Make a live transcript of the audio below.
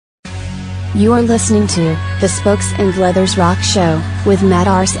You are listening to the Spokes and Leathers Rock Show with Matt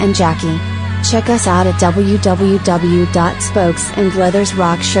Arse and Jackie. Check us out at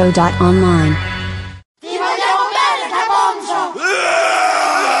www.spokesandleathersrockshow.online.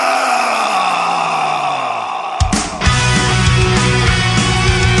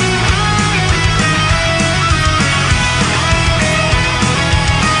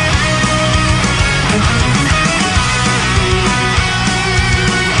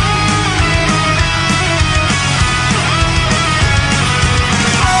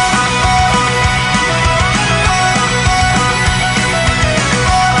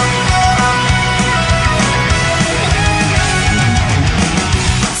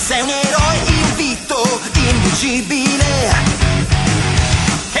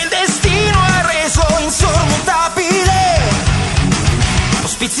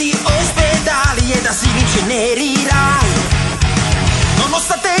 Ospedali ed asili incenerirai.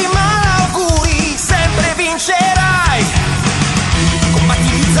 Nonostante i malauguri sempre vincerai. Combatti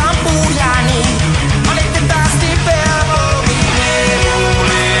gli zamburiani, palette tasti per morire.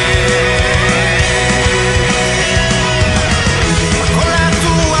 Ma con la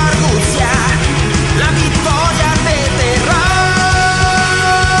tua arguzia la vittoria deterrai.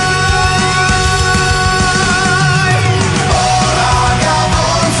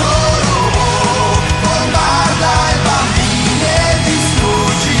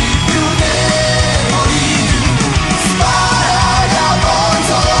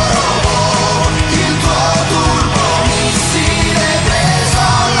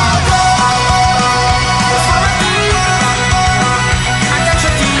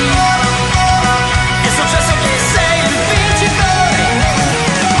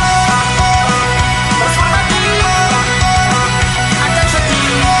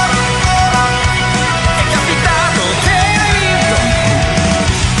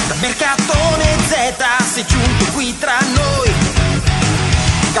 Sei giunto qui tra noi,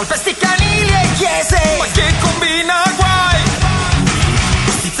 calpesti canili e chiese, ma che combina guai.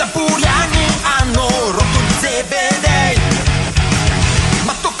 Questi zampuriani hanno rotto gli zebedei,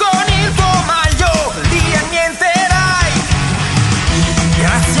 ma tu con il tuo maglio li annienterai.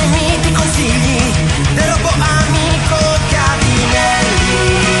 Grazie ai miti consigli del robo amico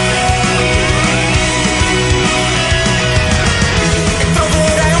Gavinelli. E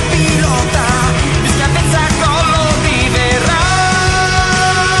troverai un pilota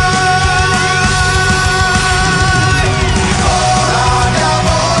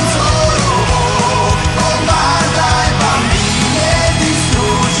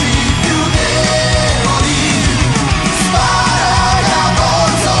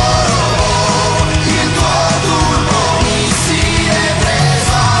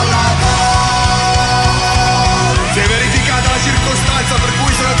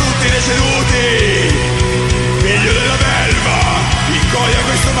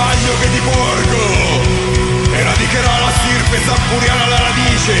che ti porgo eradicherà la stirpe zampuriana alla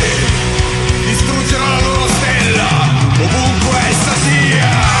radice, distruggerà la loro stella ovunque essa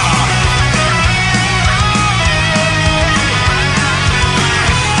sia.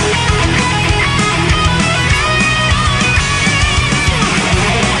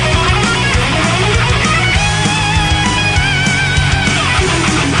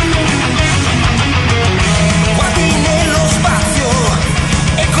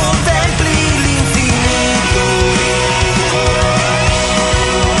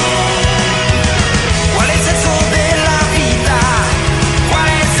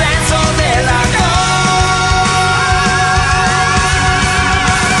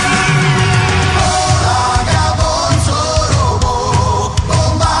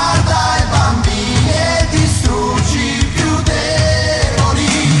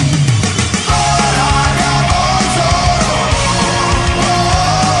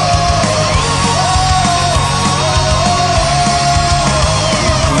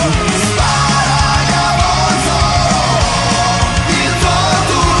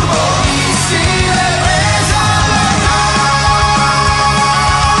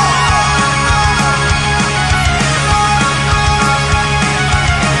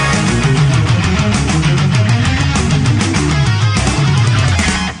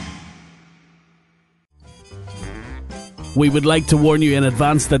 We would like to warn you in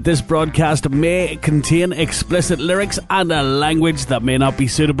advance that this broadcast may contain explicit lyrics and a language that may not be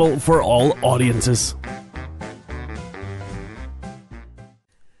suitable for all audiences.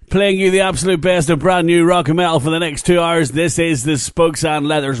 playing you the absolute best of brand new rock and metal for the next 2 hours. This is the Spokes and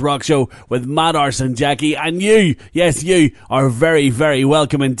Leathers Rock Show with Matt, Ars and Jackie. And you, yes, you are very, very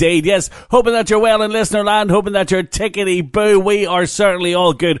welcome indeed. Yes, hoping that you're well in listener land, hoping that you're tickety-boo. We are certainly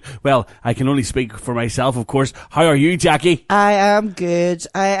all good. Well, I can only speak for myself, of course. How are you, Jackie? I am good.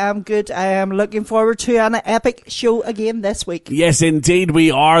 I am looking forward to an epic show again this week. Yes, indeed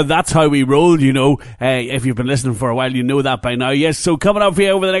we are. That's how we roll, you know. If you've been listening for a while, you know that by now. Yes, so coming up for you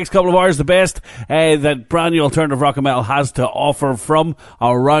over the next couple of hours, the best that brand new alternative rock and metal has to offer from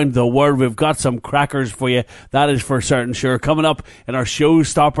around the world. We've got some crackers for you, that is for certain sure. Coming up in our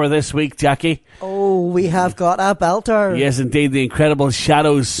showstopper this week, Jackie. Oh, we have got a belter. Yes, indeed, the incredible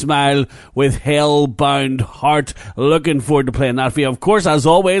Shadows Smile with Hellbound Heart. Looking forward to playing that for you. Of course, as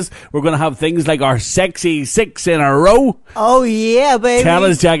always, we're going to have things like our sexy 6 in a row. Oh yeah, baby. Tell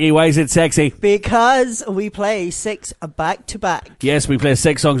us, Jackie, why is it sexy? Because we play 6 back to back. Yes, we play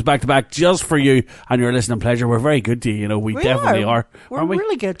 6 songs back to back just for you and your listening pleasure. We're very good to you, you know. We definitely are. We're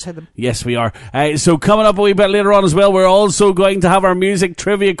really good to them. Yes, we are. So coming up a wee bit later on as well, we're also going to have our music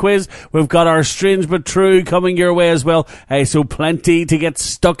trivia quiz. We've got our Strange But True coming your way as well. So plenty to get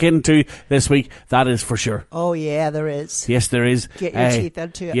stuck into this week. That is for sure. Oh yeah, there is. Yes, there is. Get your teeth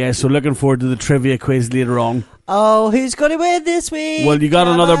into it. Yeah, so looking forward to the trivia quiz later on. Oh, who's going to win this week? Well, you got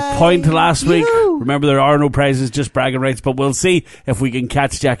another point last week. Yoo-hoo. Remember, there are no prizes, just bragging rights. But we'll see if we can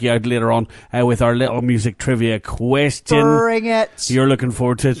catch Jackie out later on with our little music trivia question. Bring it. You're looking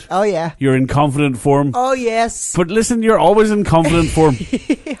forward to it. Oh, yeah. You're in confident form. Oh, yes. But listen, you're always in confident form.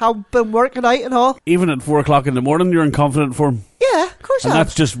 I've been working out and all. Even at 4 o'clock in the morning, you're in confident form. Yeah, of course And I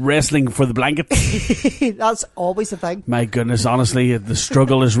that's just wrestling for the blanket. That's always a thing. My goodness, honestly, the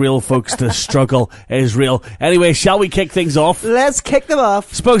struggle is real, folks. The struggle is real. Anyway, shall we kick things off? Let's kick them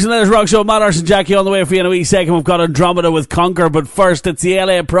off. Spokes and Leathers Rock Show, Matt, Ars and Jackie on the way for you in a wee second. We've got Andromeda with Conquer, but first it's the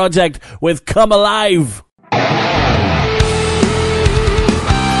LA Project with Come Alive.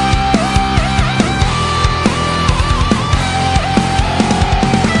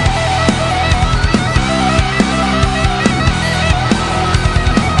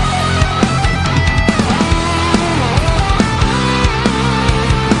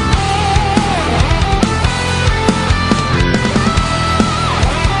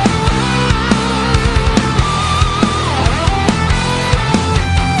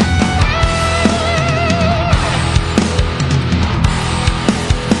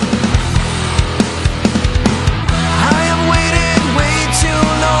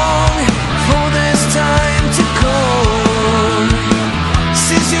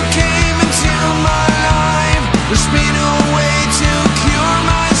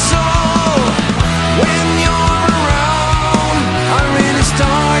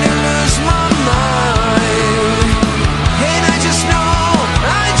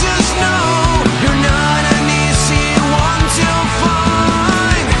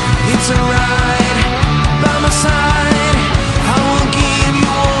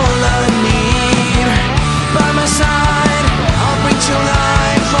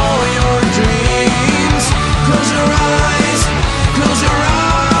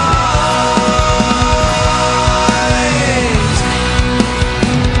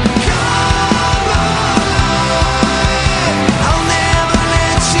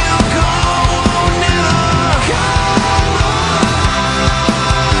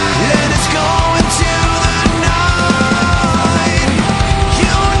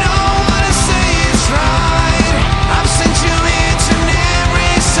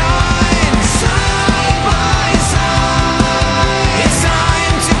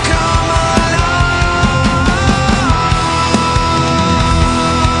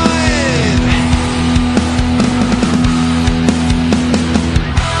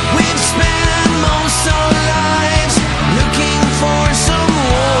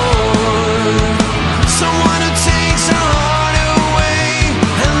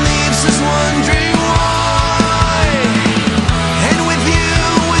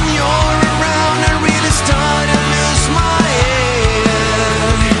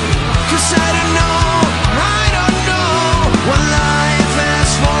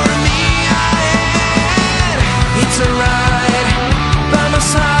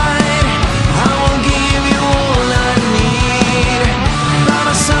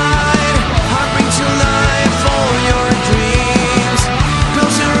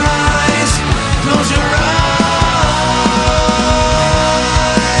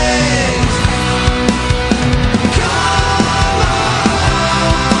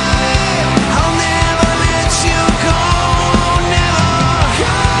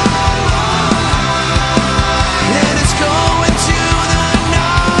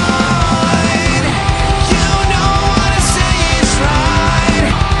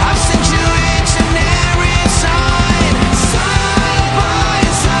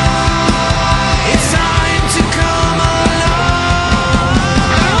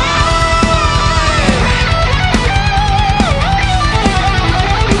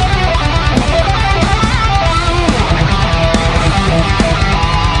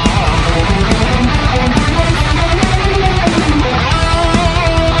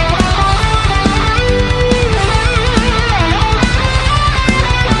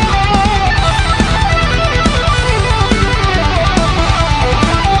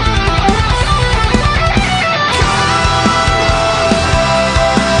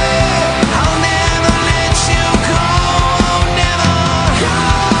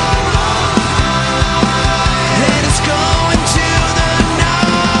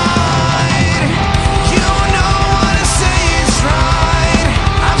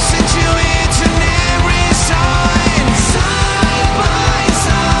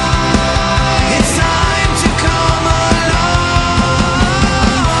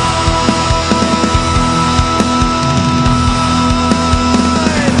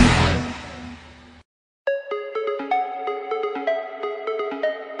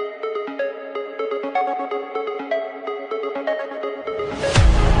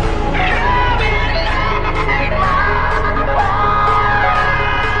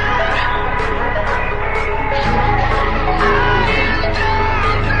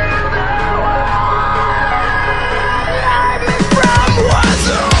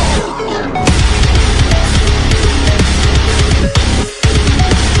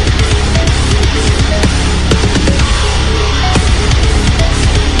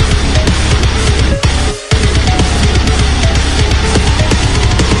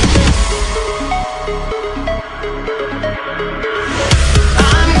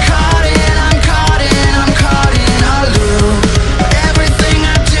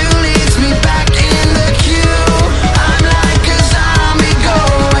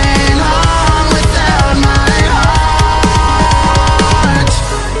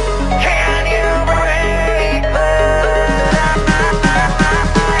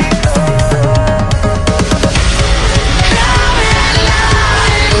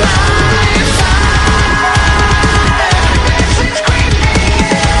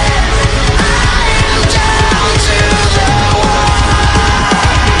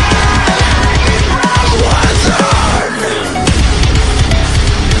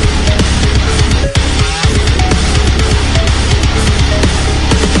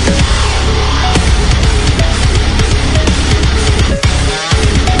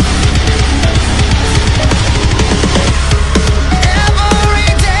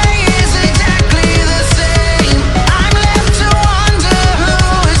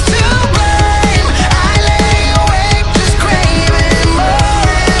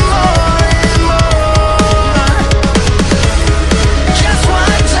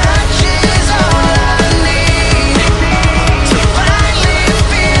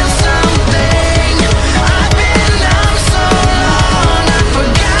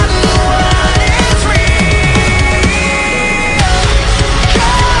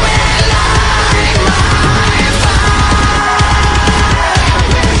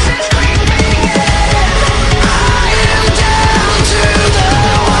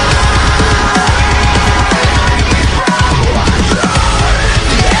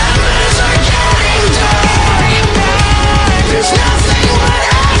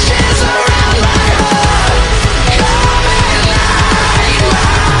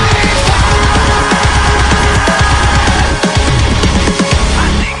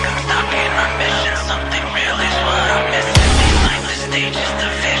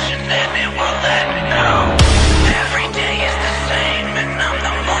 vision and it won't let me know. Every day is the same and I'm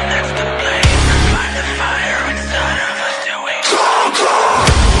the one that's to blame. Find the fire inside of us doing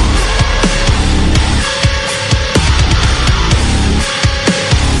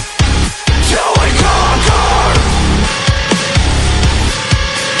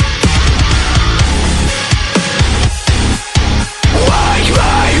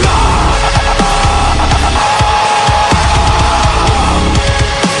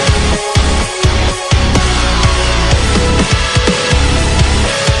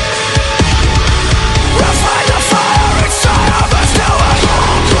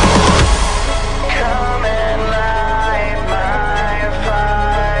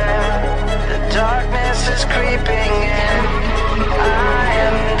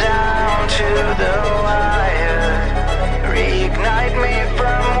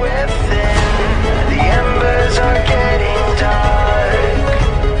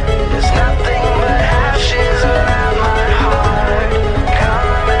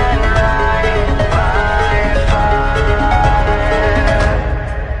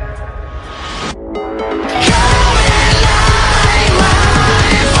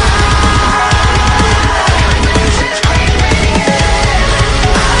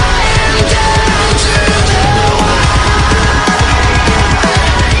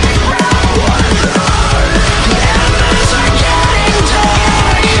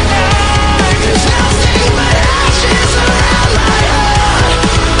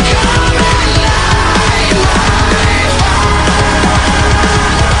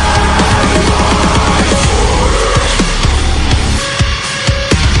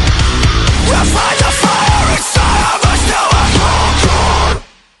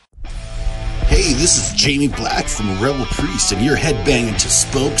Jamie Black from Rebel Priest, and you're headbanging to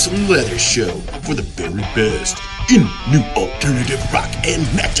Spokes and Leather Show for the very best in new alternative rock and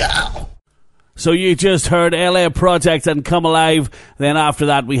metal. So you just heard LA Project and Come Alive. Then after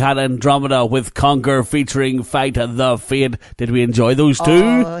that we had Andromeda with Conquer featuring Fight the Fade. Did we enjoy those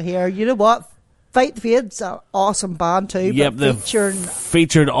two? Here, you know what? Fight the Fade's an awesome band too. Yep, they've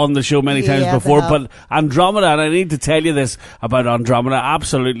featured on the show many times Yeah, before. they have. But Andromeda, and I need to tell you this about Andromeda,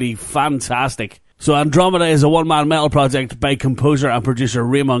 absolutely fantastic. So Andromeda is a one-man metal project by composer and producer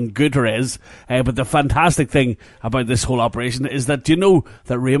Raymond Gutierrez. But the fantastic thing about this whole operation is that, do you know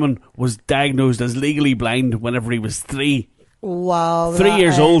that Raymond was diagnosed as legally blind whenever he was 3? Wow. 3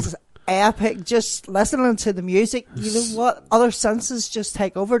 years old. Epic. Just listening to the music, you know what? Other senses just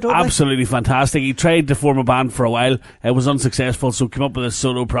take over, don't they? Absolutely fantastic. He tried to form a band for a while. It was unsuccessful, so came up with a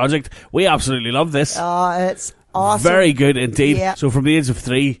solo project. We absolutely love this. It's awesome. Very good indeed. Yeah. So from the age of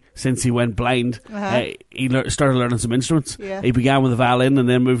 3, since he went blind, he started learning some instruments. Yeah. He began with the violin and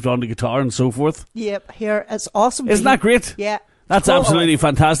then moved on to guitar and so forth. Yep, here, it's awesome. Isn't that great? Yeah. That's Totally. absolutely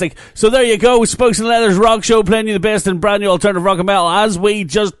fantastic. So there you go, Spokes and Leathers Rock Show, playing you the best in brand new alternative rock and metal, as we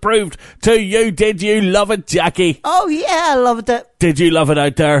just proved to you. Did you love it, Jackie? Oh yeah, I loved it. Did you love it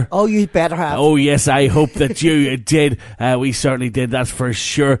out there? Oh, you better have. Oh yes, I hope that you did. We certainly did, that's for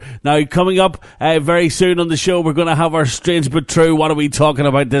sure. Now, coming up very soon on the show, we're going to have our Strange But True. What are we talking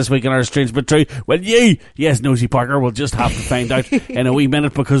about this week in our Strange But True? Well, you, yes, Nosy Parker, will just have to find out in a wee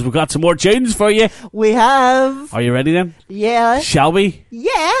minute, because we've got some more tunes for you. We have. Are you ready then? Yeah. Shall we?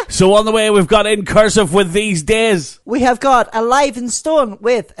 Yeah. So on the way, we've got In Cursive with These Days. We have got Alive in Stone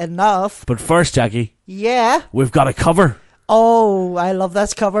with Enough. But first, Jackie, Yeah. we've got a cover. Oh, I love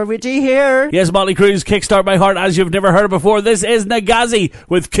this cover. Would you hear? Yes, Motley Crue's Kickstart My Heart, as you've never heard it before. This is Nagazi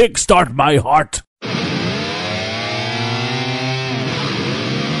with Kickstart My Heart.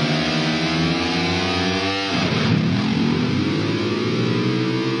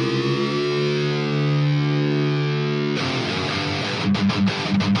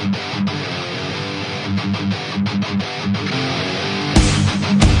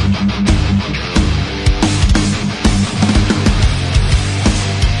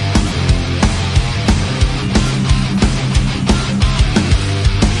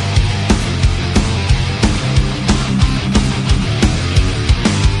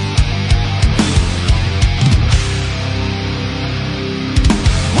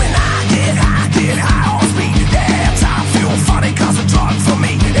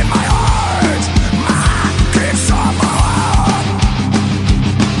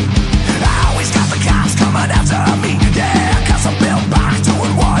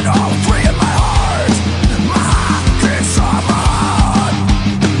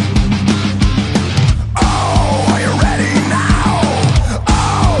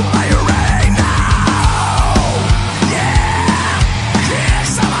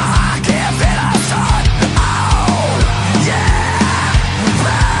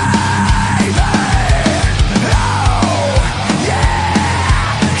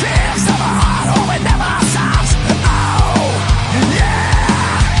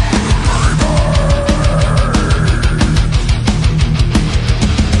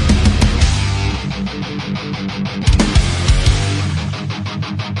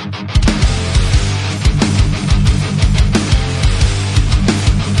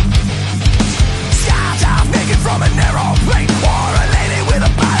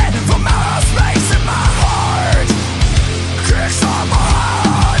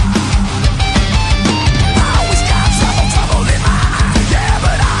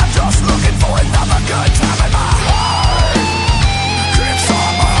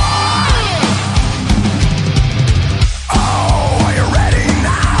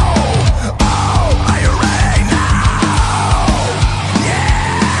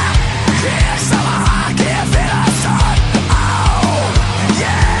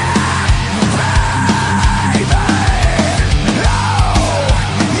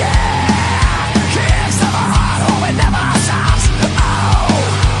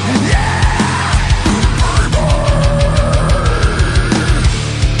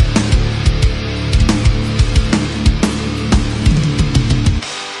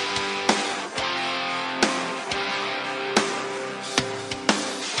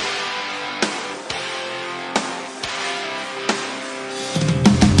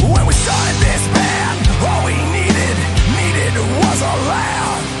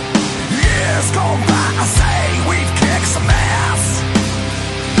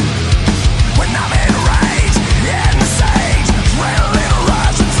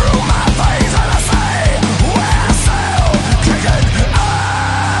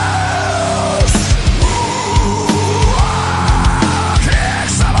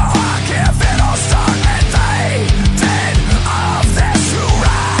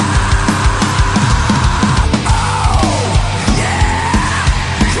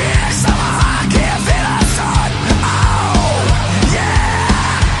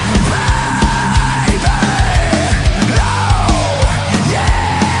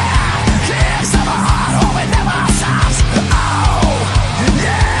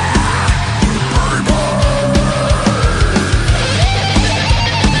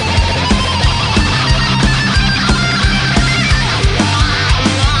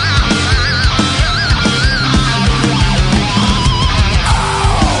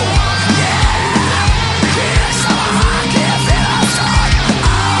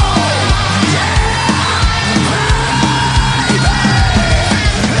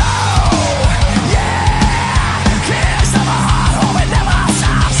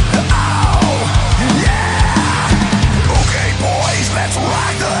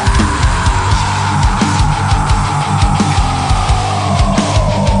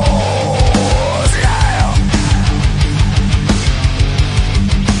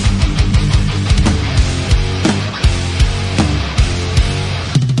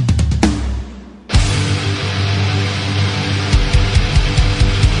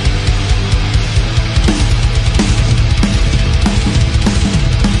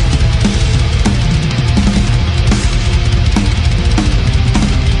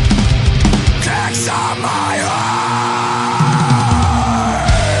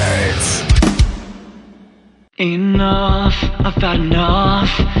 enough, I've had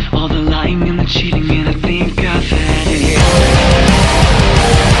enough. All the lying and the cheating, and I think I've had it.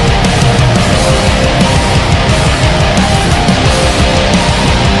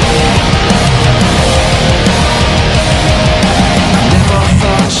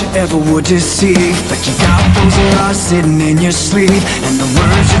 You ever would deceive, but you got those lies sitting in your sleeve, and the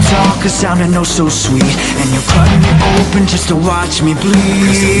words you talk are sounding oh so sweet, and you're cutting me open just to watch me bleed.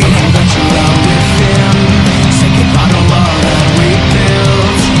 'Cause the love that you love within, say goodbye to all that we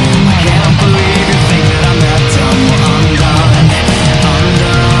built. I can't believe you think that I'm that dumb. Well, I'm done, I'm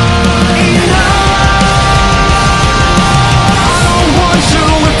done. Enough. I don't want you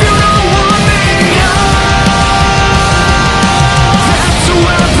if you don't want me.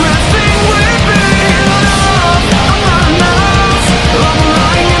 Everything we've been enough. I'm not enough. I'm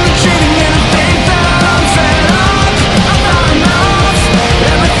lying and cheating and I think that I'm fed up. I'm not enough.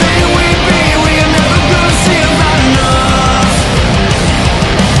 Everything we be, we are never gonna see. I'm not enough.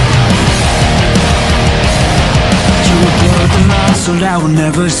 You will blur the lines so I will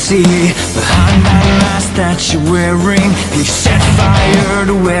never see behind that mask that you're wearing. You set fire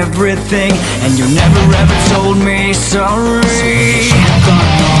to everything, and you never ever told me sorry. You've got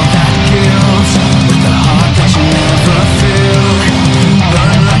all that guilt with a heart that you never feel.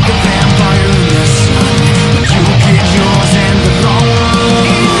 Burn like a vampire in the sun. You get yours in the long run.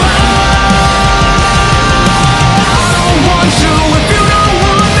 I don't want you if you don't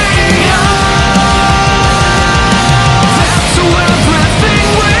want me. That's everything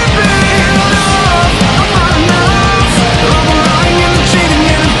we've been enough. I'm not enough. I'm lying and cheating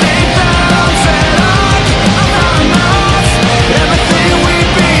and I think that I'm fed up. I'm not enough. Everything we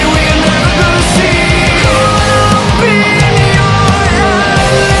be, we are never gonna see. Caught up in your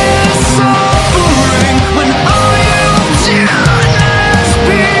endless soul.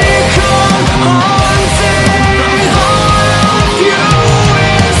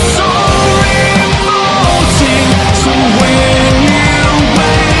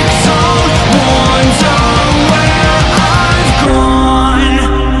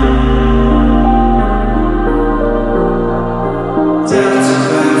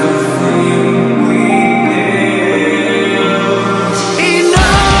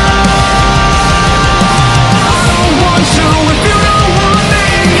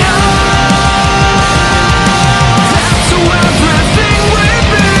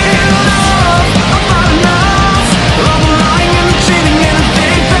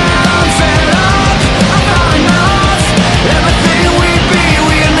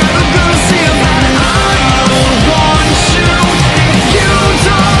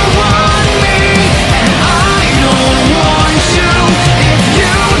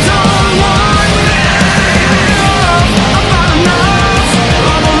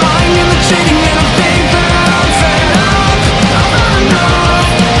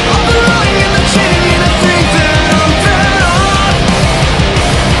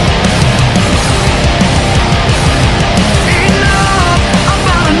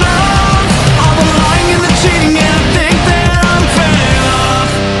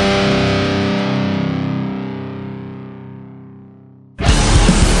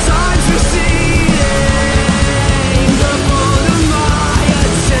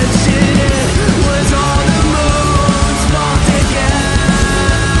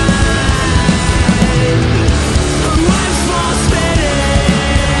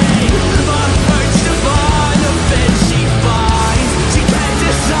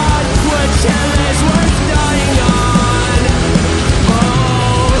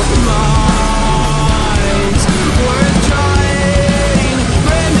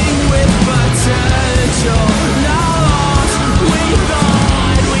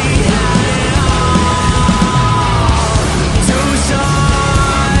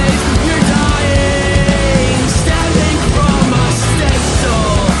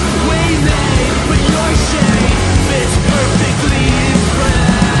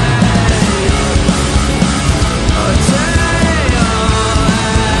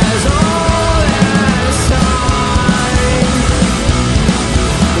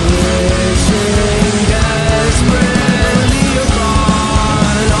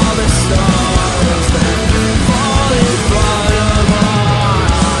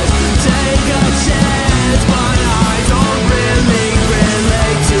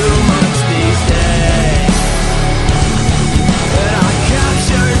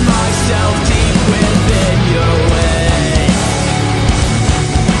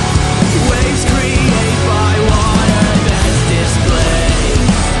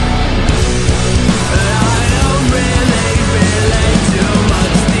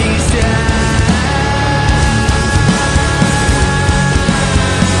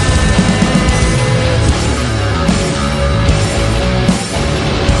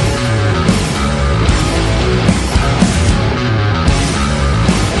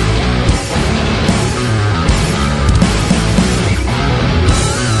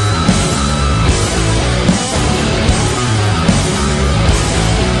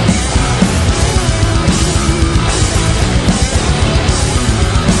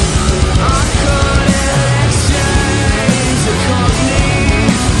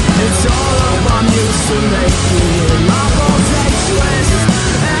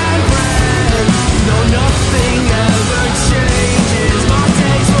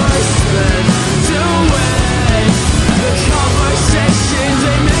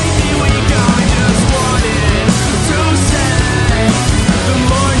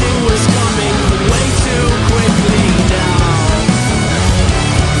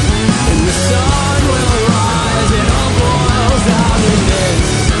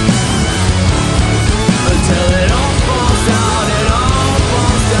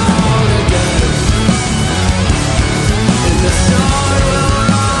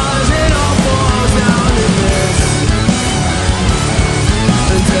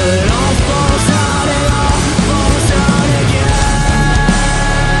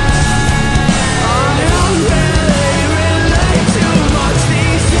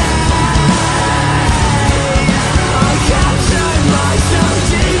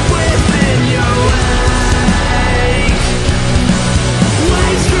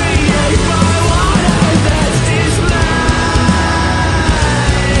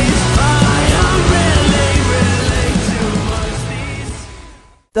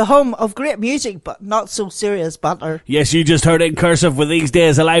 the home of great music, but not so serious banter. Yes, you just heard it in cursive with These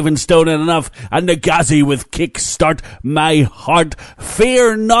Days Alive and Stone and Enough, and Nagazi with Kickstart My Heart.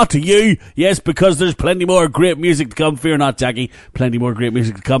 Fear not you. Yes, because there's plenty more great music to come. Fear not, Jackie. Plenty more great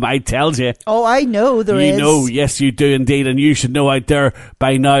music to come, I tells you. Oh, I know there is. You know, yes, you do indeed, and you should know out there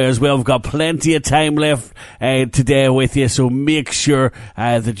by now as well. We've got plenty of time left today with you, so make sure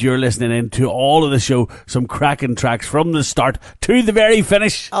that you're listening in to all of the show. Some cracking tracks from the start to the very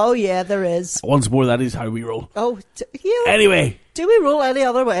finish. Oh, yeah, there is. Once more, that is how we roll. Oh, yeah. Anyway. Do we roll any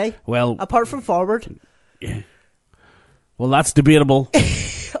other way? Well. Apart from forward? Yeah. Well, that's debatable.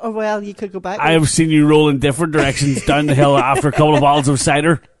 Or, well, you could go back. I have seen you roll in different directions down the hill after a couple of bottles of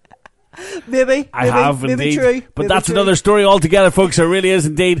cider. Maybe. I have maybe indeed. True. But maybe that's true. another story altogether, folks. It really is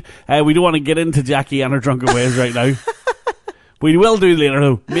indeed. We don't want to get into Jackie and her drunken ways right now. We will do later,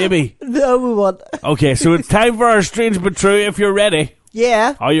 though. Maybe. No, we won't. Okay, so it's time for our Strange But True, if you're ready.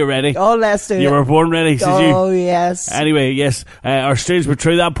 Yeah. Are you ready? Oh, let's do it. You were born ready, says you. Oh, yes. Anyway, yes, our Strange But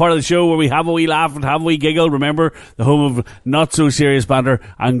True, that part of the show where we have a wee laugh and have a wee giggle. Remember, the home of not so serious banter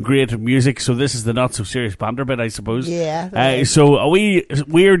and great music. So this is the not so serious banter bit, I suppose. Yeah. So a wee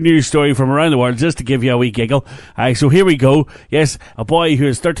weird news story from around the world, just to give you a wee giggle. So here we go. Yes, a boy who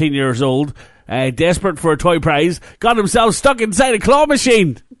is 13 years old, desperate for a toy prize, got himself stuck inside a claw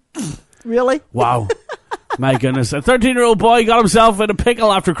machine. Really? Wow. My goodness. A 13-year-old boy got himself in a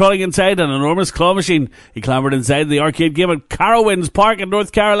pickle after crawling inside an enormous claw machine. He clambered inside the arcade game at Carowinds Park in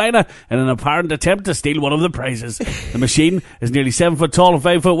North Carolina in an apparent attempt to steal one of the prizes. The machine is nearly 7 foot tall and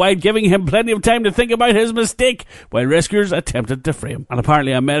 5 foot wide, giving him plenty of time to think about his mistake while rescuers attempted to free him. And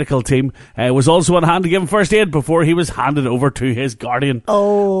apparently a medical team was also on hand to give him first aid before he was handed over to his guardian.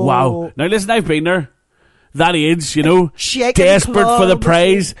 Oh. Wow. Now listen, I've been there. That age, you know, Shaking desperate claw for the machine.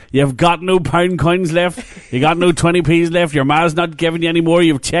 prize. You've got no pound coins left. You got no 20p's left. Your ma's not giving you any more.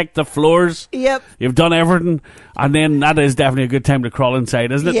 You've checked the floors. Yep. You've done everything. And then that is definitely a good time to crawl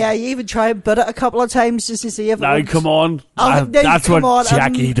inside, isn't it? Yeah, you even try and bid it a couple of times just to see if it Now, would- come on. Oh, That's come what on,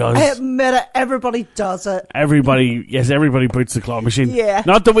 Jackie does. I admit it, everybody does it. Everybody boots the claw machine. Yeah.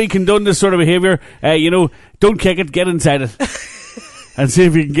 Not that we condone this sort of behaviour. You know, don't kick it, get inside it. And see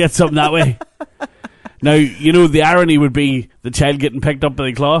if you can get something that way. Now, you know, the irony would be the child getting picked up by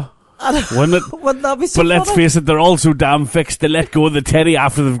the claw. Wouldn't it? Wouldn't that be so But let's funny? face it, they're all so damn fixed to let go of the teddy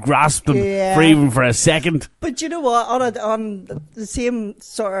after they've grasped them Yeah. for even for a second. But you know what? On the same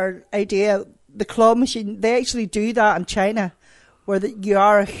sort of idea, the claw machine, they actually do that in China, where you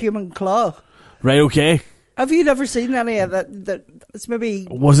are a human claw. Right, okay. Have you never seen any of that? It's maybe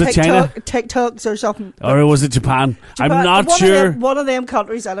Was it China? TikToks or something. Or was it Japan? I'm Japan- not one sure. Of them, one of them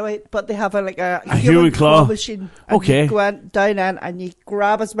countries anyway, but they have a human claw. machine. And Okay. You go in, down in and you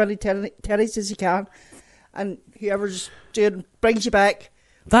grab as many teddies as you can, and whoever's doing brings you back.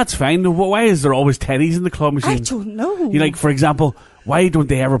 That's fine. Why is there always teddies in the claw machine? I don't know. You like, for example, why don't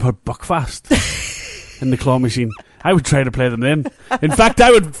they ever put Buckfast in the claw machine? I would try to play them then. In fact,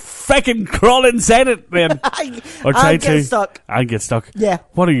 I would freaking crawl inside it then. Or try I'll to. get stuck. I'd get stuck. Yeah.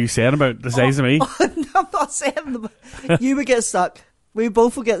 What are you saying about the size of me? I'm not saying them. You would get stuck. We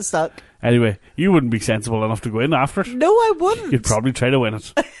both would get stuck. Anyway, you wouldn't be sensible enough to go in after it. No, I wouldn't. You'd probably try to win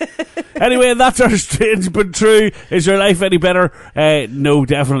it. Anyway, that's our Strange But True. Is your life any better? No,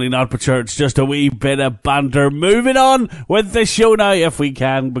 definitely not, but sure, it's just a wee bit of banter. Moving on with the show now, if we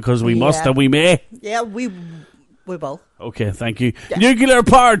can, because we must and we may. Yeah, we will. Okay, thank you. Nuclear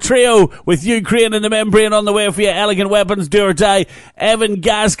Power Trio with Ukraine in the membrane on the way for you. Elegant Weapons, Do or Die, Evan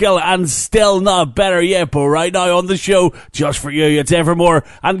Gaskell, and Still Not Better Yet. But right now on the show, just for you, it's Evermore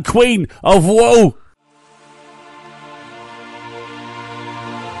and Queen of Woe.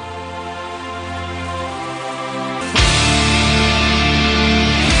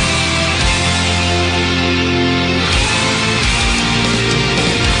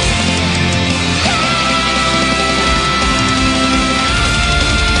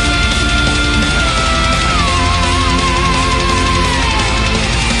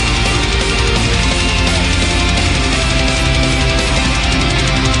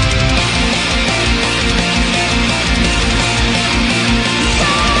 Evermore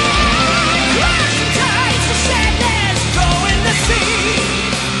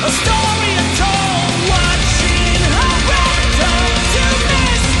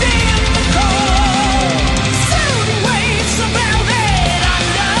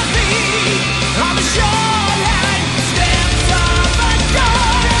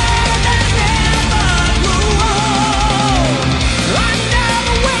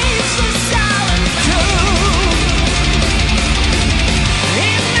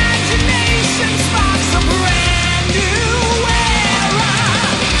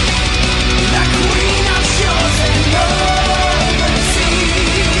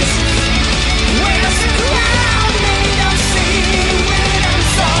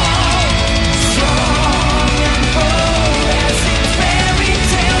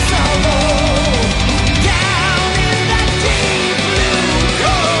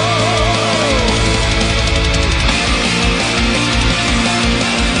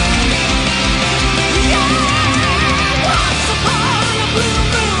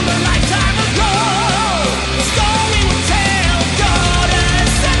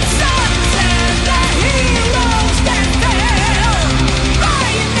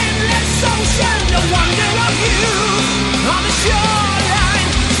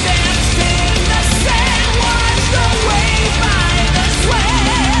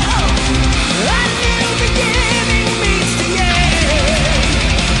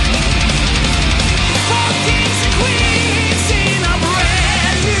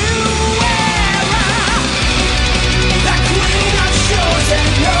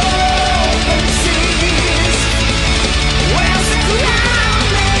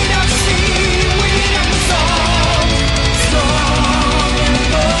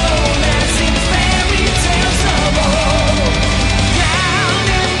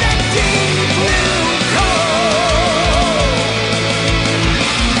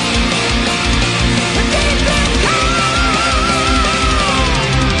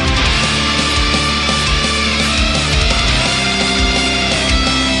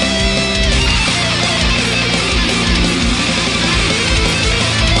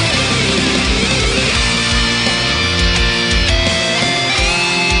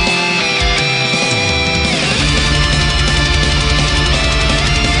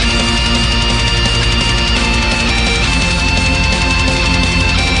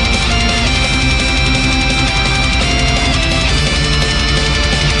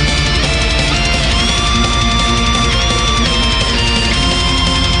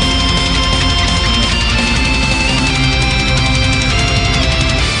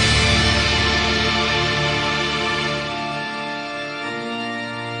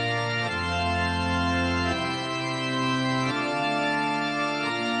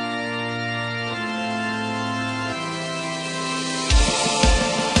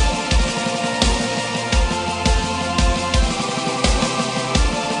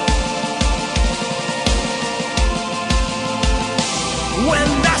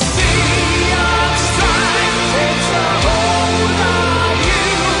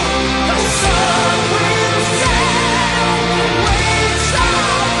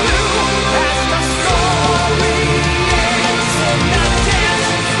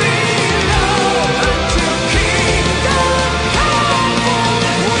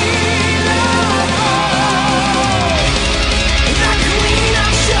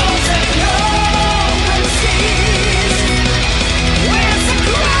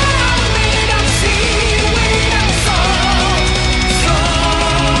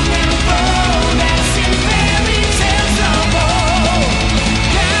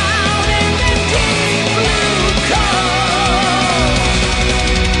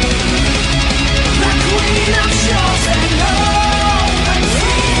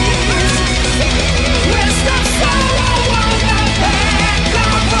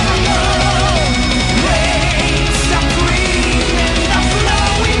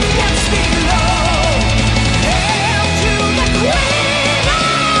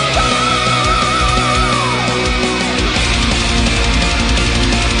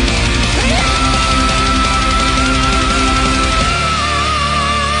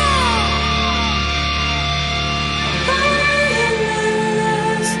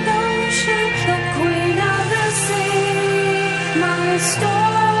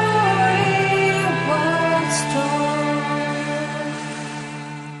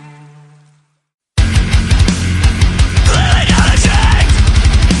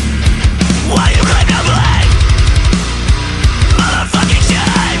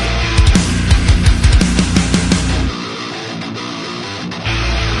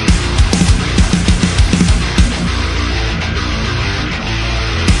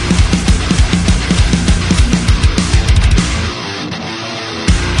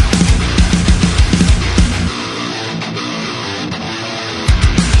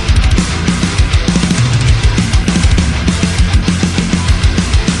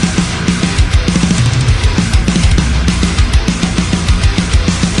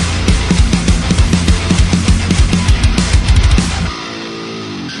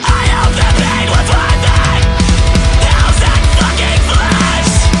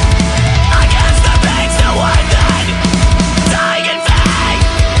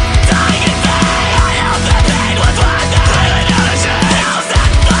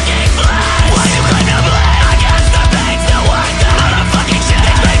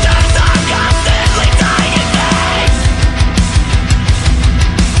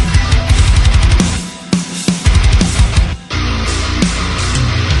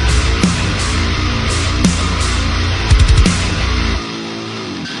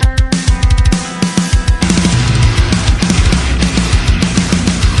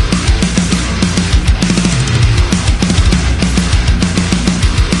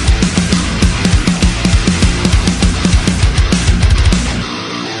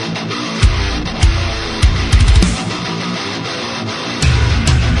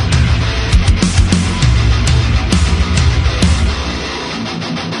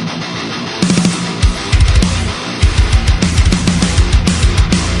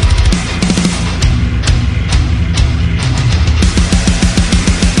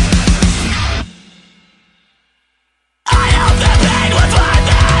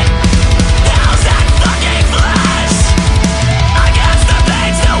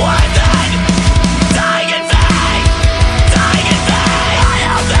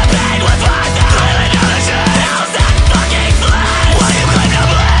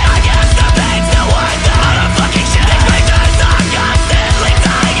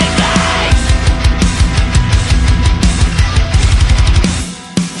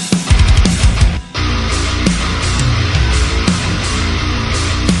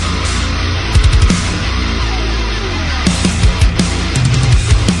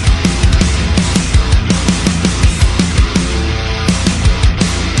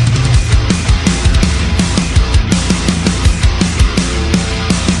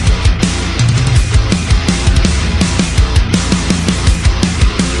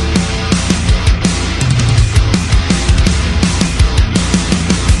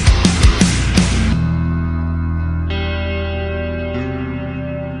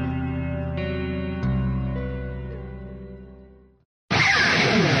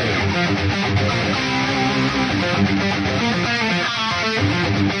Give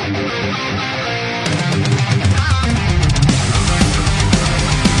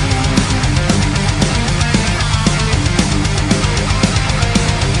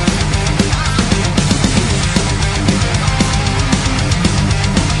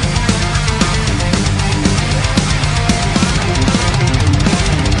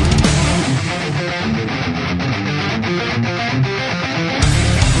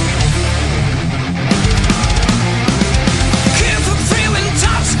a thrill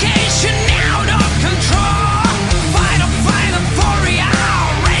intoxication now.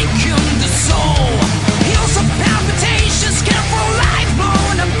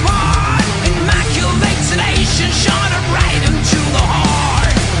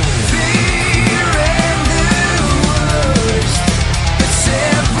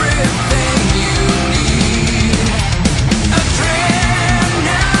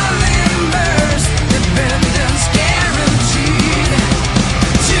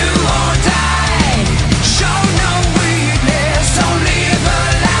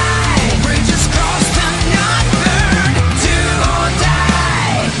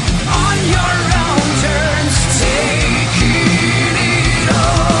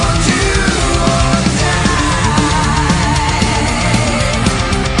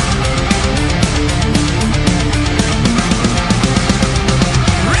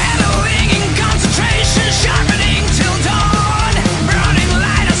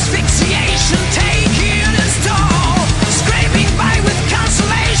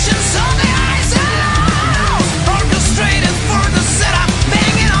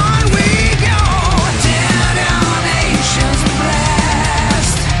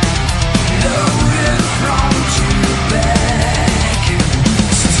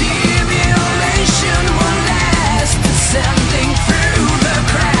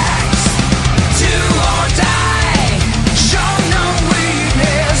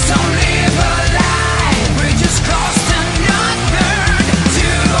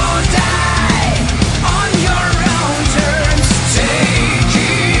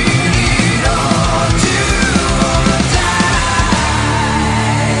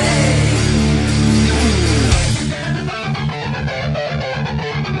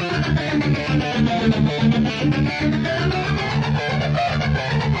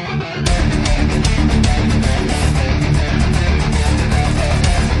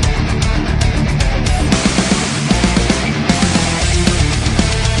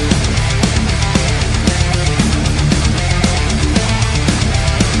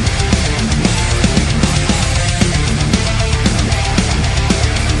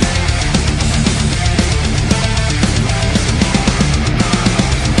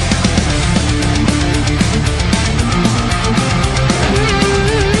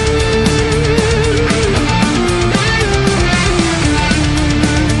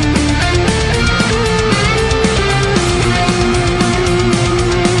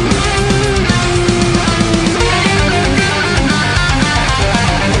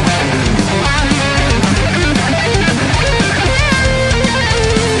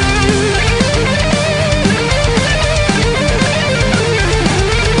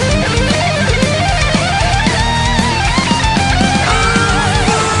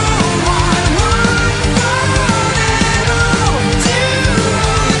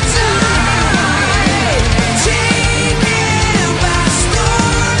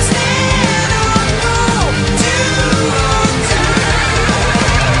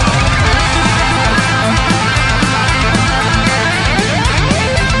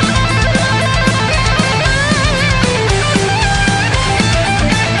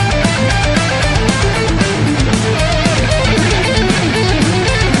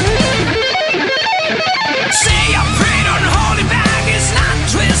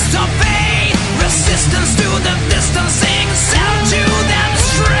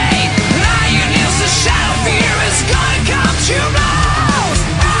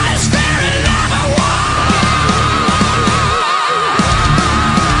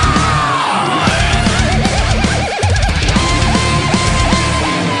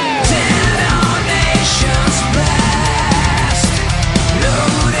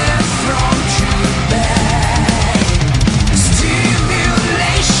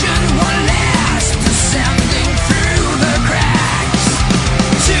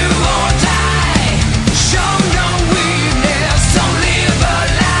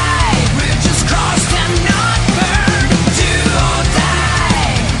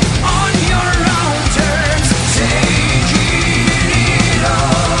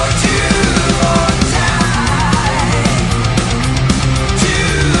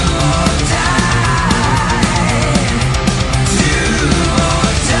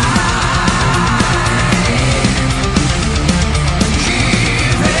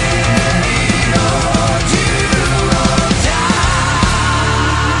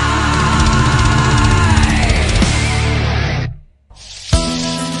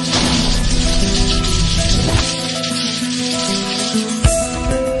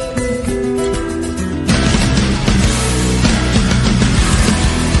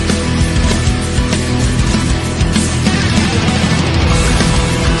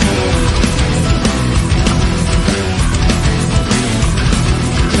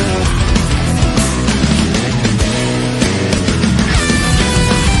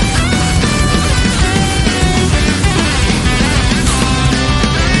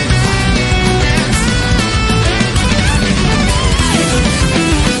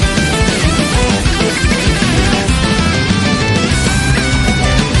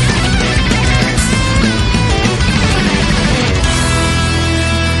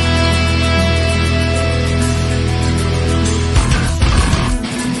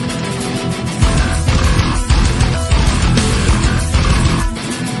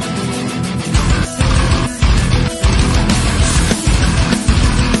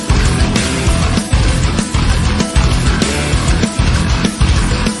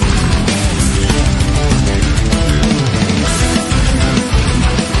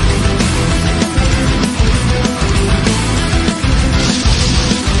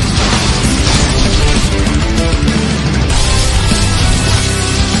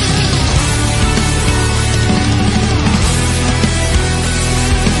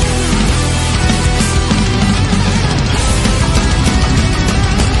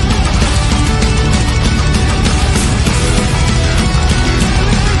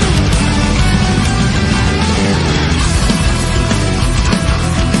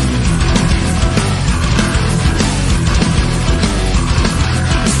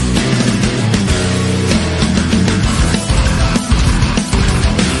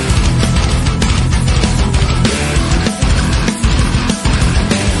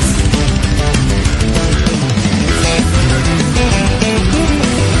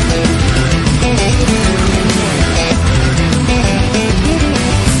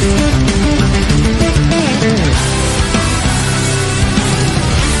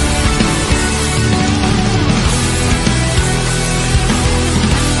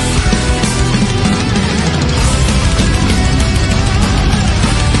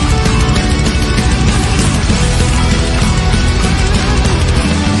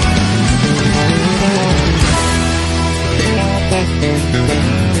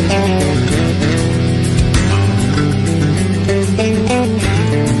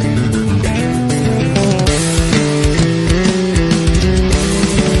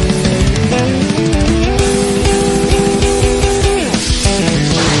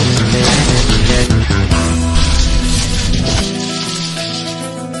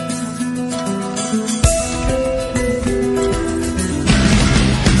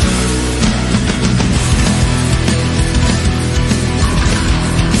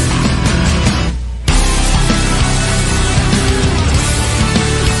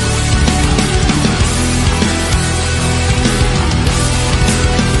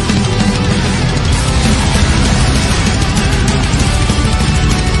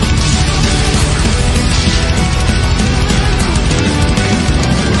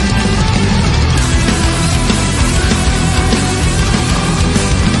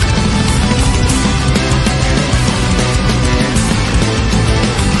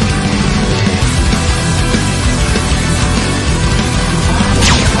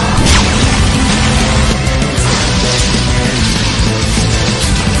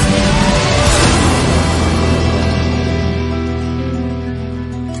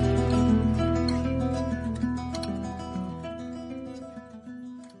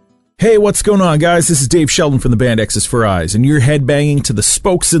 Hey, what's going on, guys? This is Dave Sheldon from the band X's for Eyes, and you're headbanging to the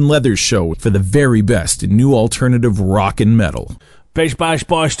Spokes and Leathers show for the very best in new alternative rock and metal. Bish bash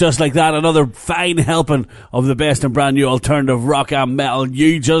bosh, just like that, another fine helping of the best and brand new alternative rock and metal.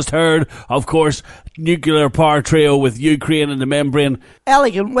 You just heard, of course, Nuclear Power Trio with Ukraine and the Membrane,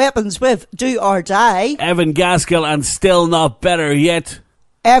 Elegant Weapons with Do or Die, Evan Gaskell and Still Not Better Yet,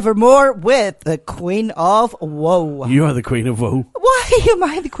 Evermore with the Queen of Woe. You are the Queen of Woe. Why am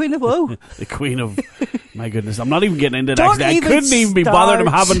I the Queen of Woe? The Queen of... My goodness, I'm not even getting into Don't that. I even couldn't even be bothered. I'm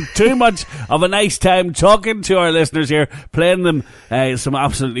start. having too much of a nice time talking to our listeners here, playing them some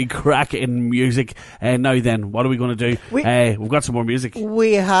absolutely cracking music. Now then, what are we going to do? We've got some more music.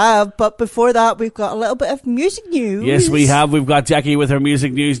 We have, but before that, we've got a little bit of music news. Yes, we have. We've got Jackie with her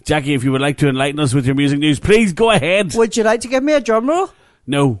music news. Jackie, if you would like to enlighten us with your music news, please go ahead. Would you like to give me a drum roll?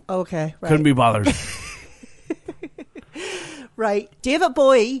 No. Okay, right. Couldn't be bothered. Right. David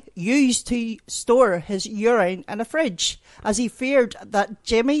Bowie used to store his urine in a fridge as he feared that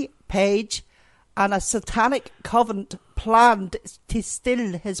Jimmy Page and a satanic covenant planned to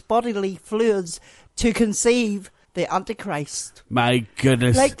steal his bodily fluids to conceive the Antichrist. My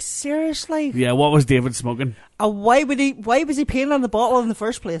goodness. Like, seriously? Yeah, what was David smoking? Why was he peeing on the bottle in the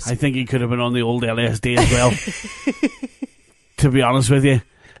first place? I think he could have been on the old LSD as well. To be honest with you.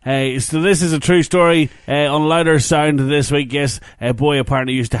 So this is a true story. On Louder Sound this week, yes, Bowie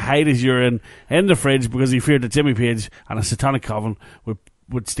apparently used to hide his urine in the fridge because he feared that Jimmy Page and a satanic coven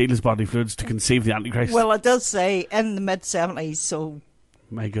would steal his body fluids to conceive the Antichrist. Well, it does say in the mid-70s, so...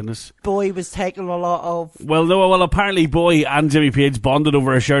 My goodness. Bowie was taking a lot of... Well, apparently Bowie and Jimmy Page bonded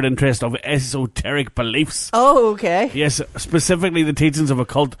over a shared interest of esoteric beliefs. Oh, okay. Yes, specifically the teachings of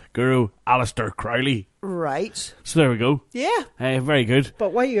occult guru Aleister Crowley. Right. So there we go. Yeah. Very good.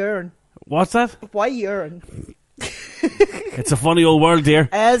 But why urine? What's that? Why urine? It's a funny old world, dear.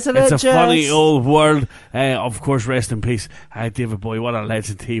 Isn't it's it a funny just? old world. Of course, rest in peace, David Bowie. What a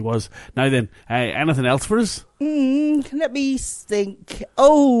legend he was. Now then, anything else for us? Let me think.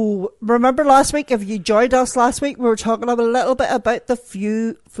 Oh, remember last week? If you joined us last week, we were talking a little bit about the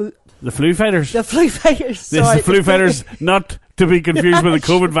Foo Fighters. The Foo Fighters. Yes, Sorry, the Foo Fighters, not to be confused with the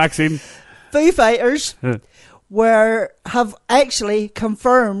COVID vaccine. Foo Fighters have actually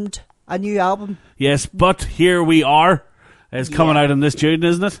confirmed a new album. Yes, but Here We Are is coming out in this June,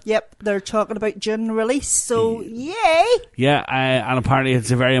 isn't it? Yep, they're talking about June release, so yay! Yeah, and apparently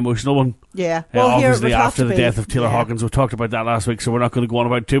it's a very emotional one. Yeah, well, here it obviously would have after to the be. death of Taylor Yeah. Hawkins. We've talked about that last week, so we're not going to go on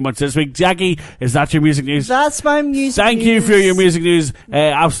about too much this week. Jackie, is that your music news? That's my music Thank news. you for your music news.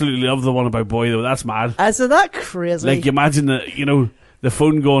 Absolutely love the one about Bowie, though. That's mad. Isn't that crazy? Like, imagine the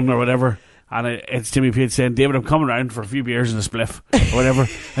phone going or whatever, and it's Jimmy Page saying, "David, I'm coming around for a few beers and a spliff or whatever." And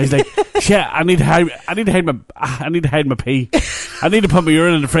he's like, "Shit, I need to hide my pee. I need to put my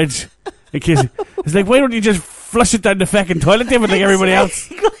urine in the fridge in case." He's like, "Why don't you just flush it down the fucking toilet, David, like everybody else?"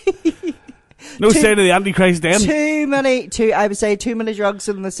 No saying to the Antichrist then. I would say too many drugs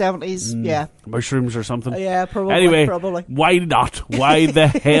in the 70s. Yeah. Mushrooms or something. Yeah, probably. Anyway, probably. why not? Why the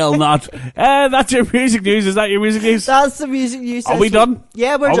hell not? That's your music news. Is that your music news? That's the music news. Are we done?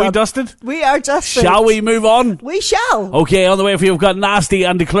 Yeah, we're Are done. we dusted? We are dusted. Shall we move on? We shall. Okay, on the way for you, we've got Nasty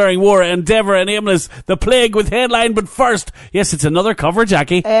and Declaring War, Endeavour and Aimless, The Plague with Headline, but first, yes, it's another cover,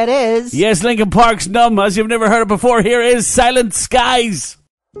 Jackie. It is. Yes, Linkin Park's Numb, as you've never heard it before, here is Silent Skies.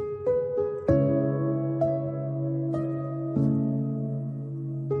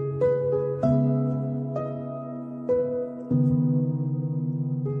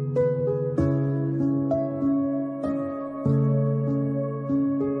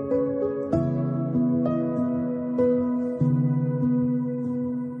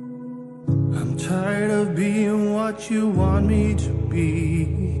 I'm tired of being what you want me to be,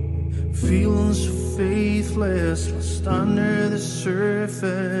 feeling so faithless, lost under the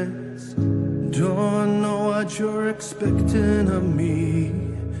surface. Don't know what you're expecting of me,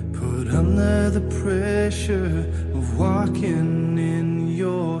 put under the pressure of walking in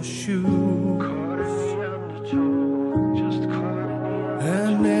your shoes.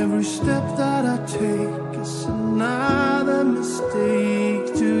 And every step that I take is another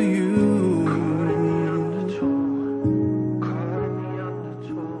mistake to you.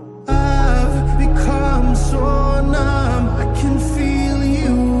 I've become so numb, I can feel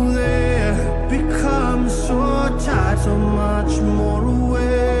you there. Become so tired, so much more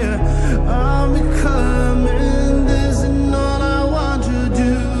aware. I'm becoming this, and all I want to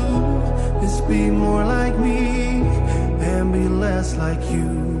do is be more like me and be less like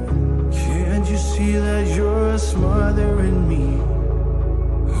you. Can't you see that you're smothering me?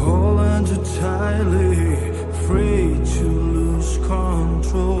 Hold on too tightly, afraid to lose lose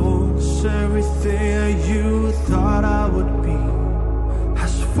control. 'Cause everything you thought I would be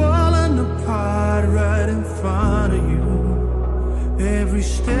has fallen apart right in front of you. Every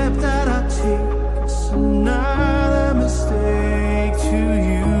step that I take is another mistake to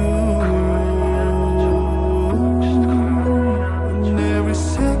you. And every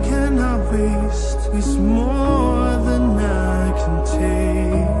second I waste is more than I can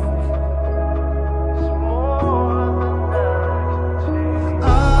take.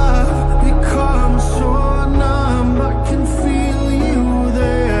 I've become so numb, I can feel you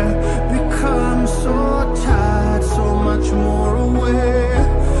there. Become so tired, so much more aware.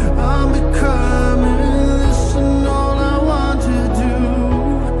 I'm becoming this, and all I want to do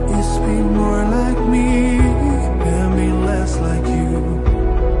is be more like me and be less like you.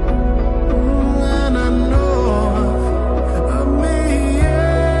 And I know I may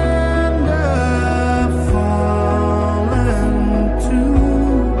end up falling too,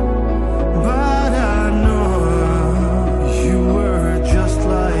 but I know you were just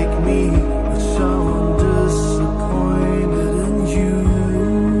like me, but someone disappointed in you.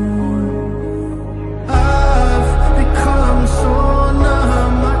 I've become so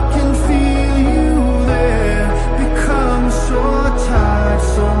numb, I can feel you there. Become so tired,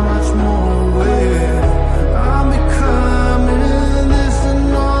 so much more aware. I'm becoming this, and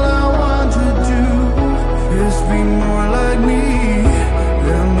all I want to do is be more like me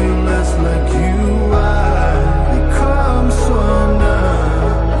and be less like you. I've become so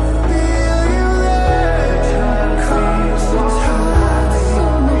numb, feel you there. Become so tired, so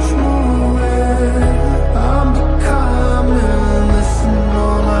much more aware. I'm becoming this, and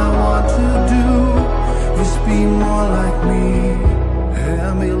all I want to do is be more like me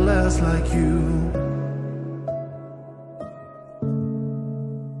and be less like you.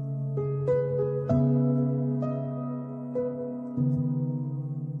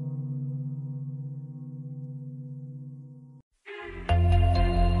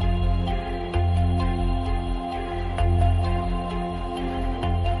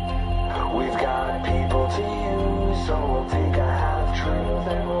 We've got people to use, so we'll take a half truth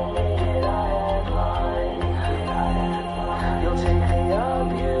and we'll make it a headline. You'll take the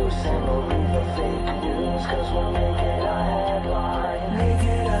abuse and believe the fake news, 'cause we'll make it a headline. Make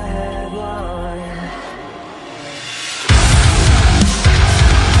it a headline.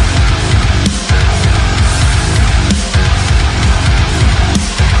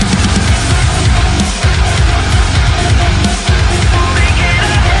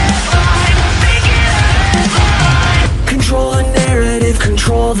 Control the narrative,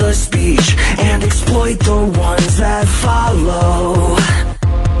 control the speech, and exploit the ones that follow.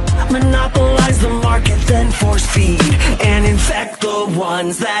 Monopolize the market, then force feed, and infect the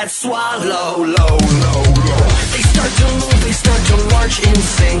ones that swallow. They start to move, they start to march in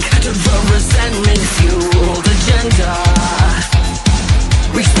sync to the resentment-fueled agenda.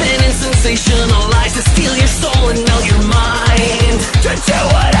 We spin and sensationalize to steal your soul and melt your mind, to do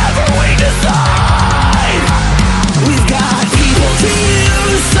whatever we decide. We've got people to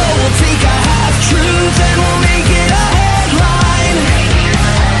use, so we'll take a half-truth and we'll make it a headline.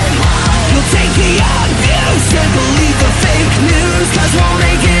 You'll take the abuse and believe the fake news, 'cause we'll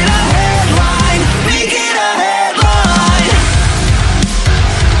make it a headline. Make it a headline.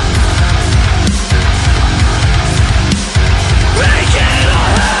 Make it a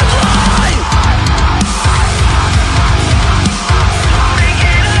headline. Make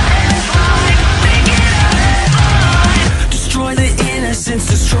it a headline. Make it a headline. Destroy the innocence,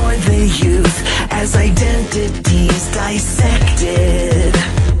 destroy the youth, as identities dissected.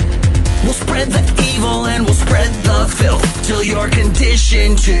 We'll spread the evil and we'll spread the filth till you're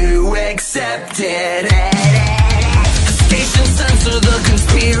conditioned to accept it. Station censor the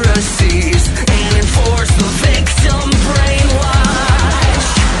conspiracies and enforce the victim brainwash.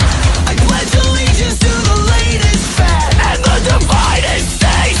 I pledge allegiance to the latest fad and the divided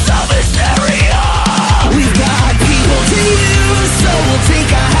states of hysteria. We've got people to use, so we'll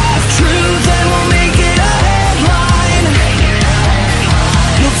take a half-truth and we'll make it a headline.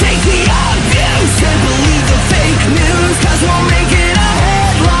 You'll take the abuse and believe the fake news, 'cause we'll make it a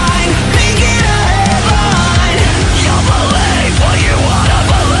headline. Make it a headline.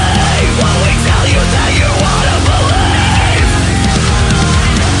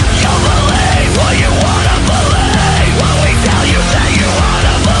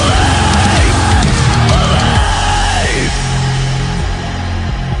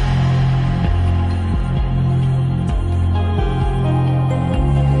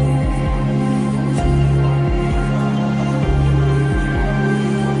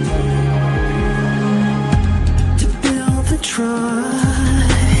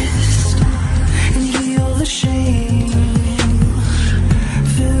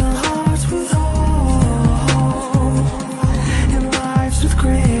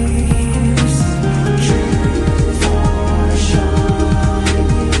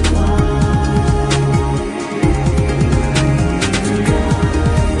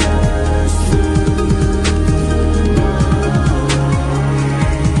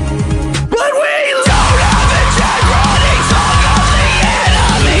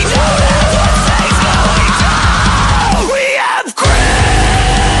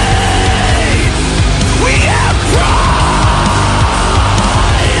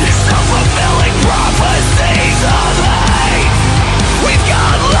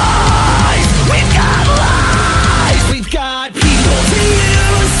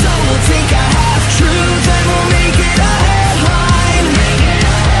 We'll take a half-truth and we'll make it a headline.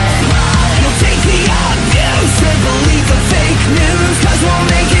 We'll take the abuse and believe the fake news, 'cause we'll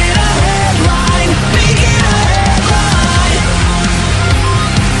make it a headline. Make it a headline.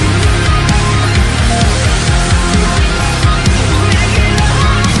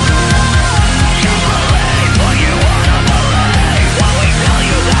 You believe what you wanna believe, what we tell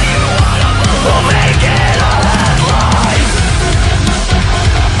you that you wanna believe. We'll make it a headline.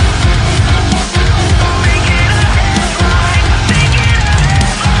 Make it a headline. Make it a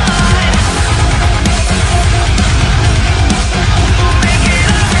headline. Make it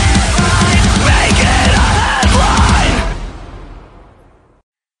a headline. Make it a headline.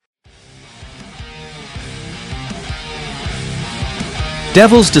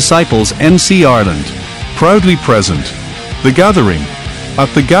 Devil's Disciples MC Ireland, proudly present. The Gathering,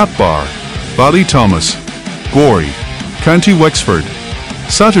 at the Gap Bar, Ballythomas, Gorey, County Wexford.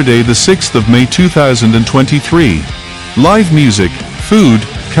 Saturday the 6th of May 2023. Live music, food,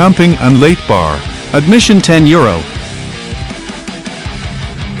 camping and late bar. Admission €10.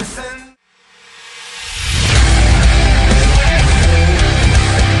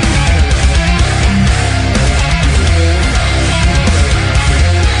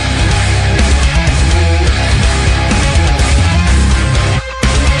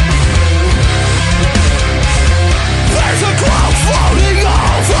 There's a cloud floating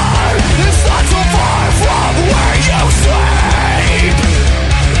over. It's not so far from where you sleep.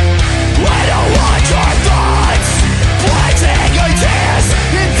 We don't want your thoughts.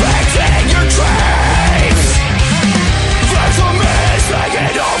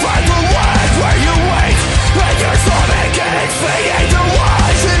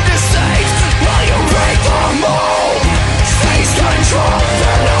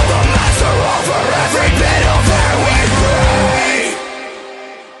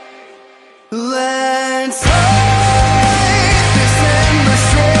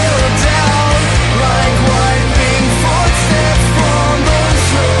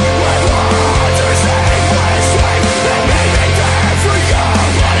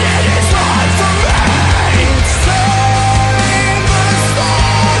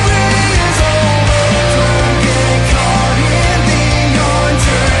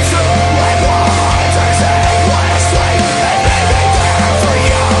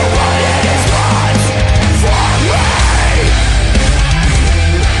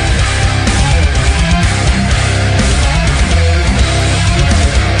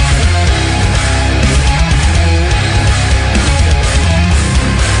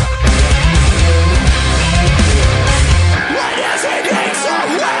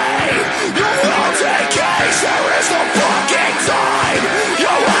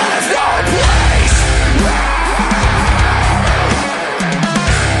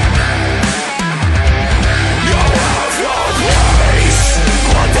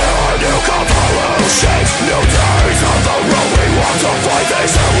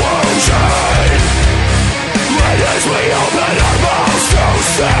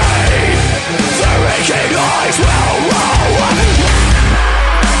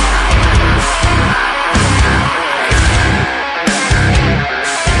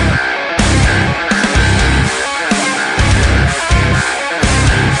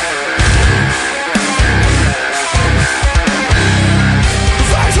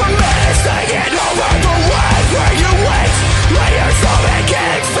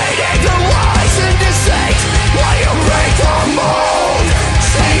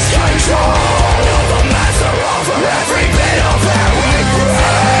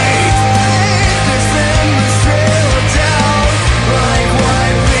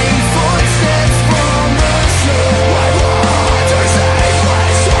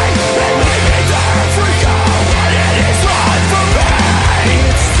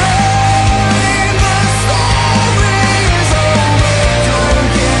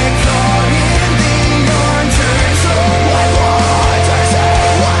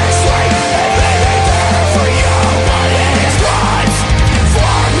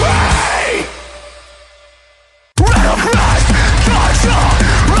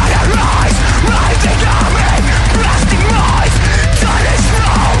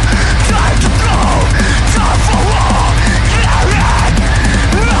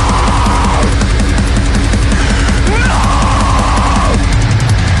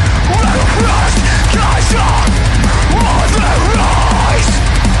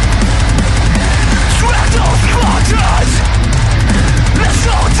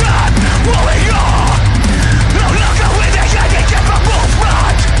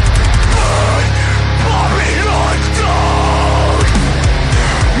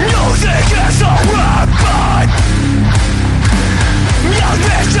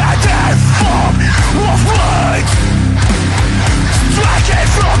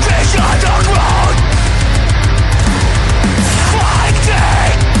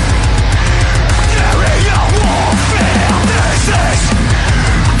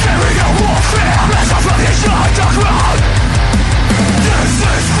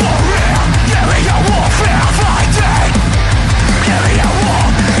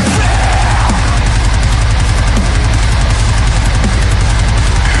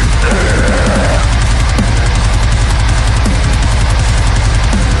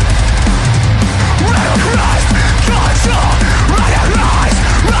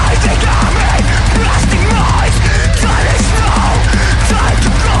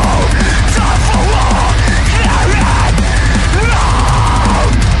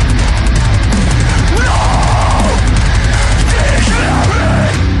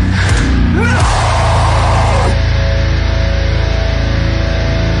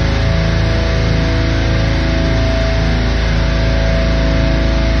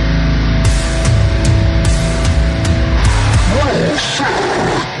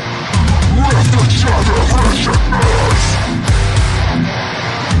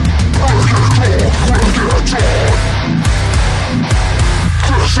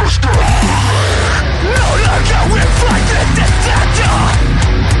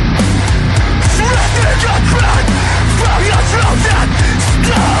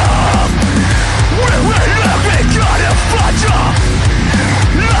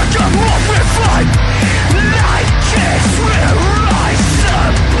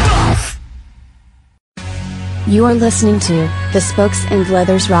 You are listening to the Spokes and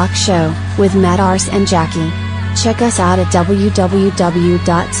Leathers Rock Show with Matt Ars and Jackie. Check us out at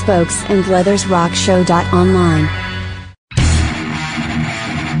www.spokesandleathersrockshow.online.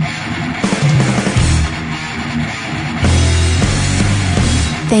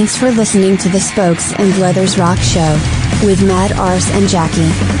 Thanks for listening to the Spokes and Leathers Rock Show with Matt Ars and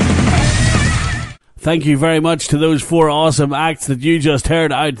Jackie. Thank you very much to those 4 awesome acts that you just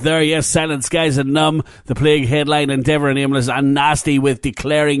heard out there. Yes, Silent Skies and Numb, The Plague Headline, Endeavour and Aimless, and Nasty with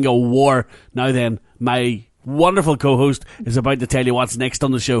Declaring a War. Now then, my wonderful co-host is about to tell you what's next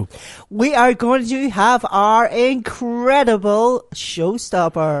on the show. We are going to have our incredible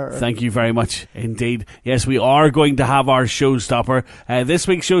showstopper. Thank you very much indeed. Yes, we are going to have our showstopper. This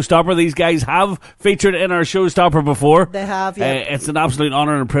week's showstopper, these guys have featured in our showstopper before. They have, yeah. It's an absolute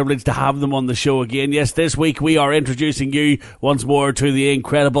honour and privilege to have them on the show again. Yes, this week we are introducing you once more to the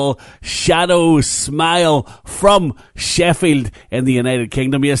incredible Shadow Smile from Sheffield in the United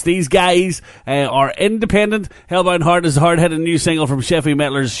Kingdom. Yes, these guys are independent. Hellbound Heart is the hard-headed new single from Sheffield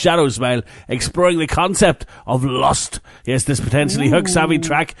Metalers Shadow Smile, exploring the concept of lust. Yes, this potentially hook-savvy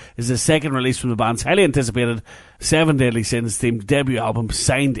track is the second release from the band's highly anticipated Seven Deadly Sins themed debut album,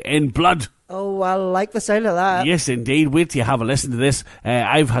 Signed in Blood. Oh, I like the sound of that. Yes, indeed. Wait till you have a listen to this.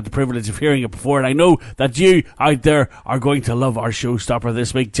 I've had the privilege of hearing it before, and I know that you out there are going to love our showstopper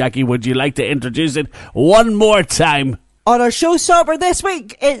this week. Jackie, would you like to introduce it one more time? On our showstopper this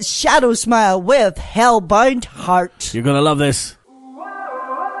week, it's Shadow Smile with Hellbound Heart. You're going to love this.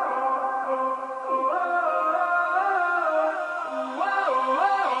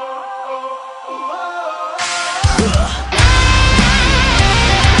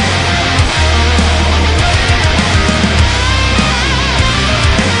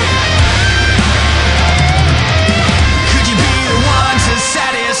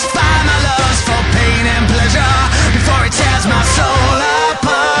 Tears my soul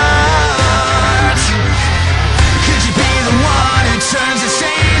apart. Could you be the one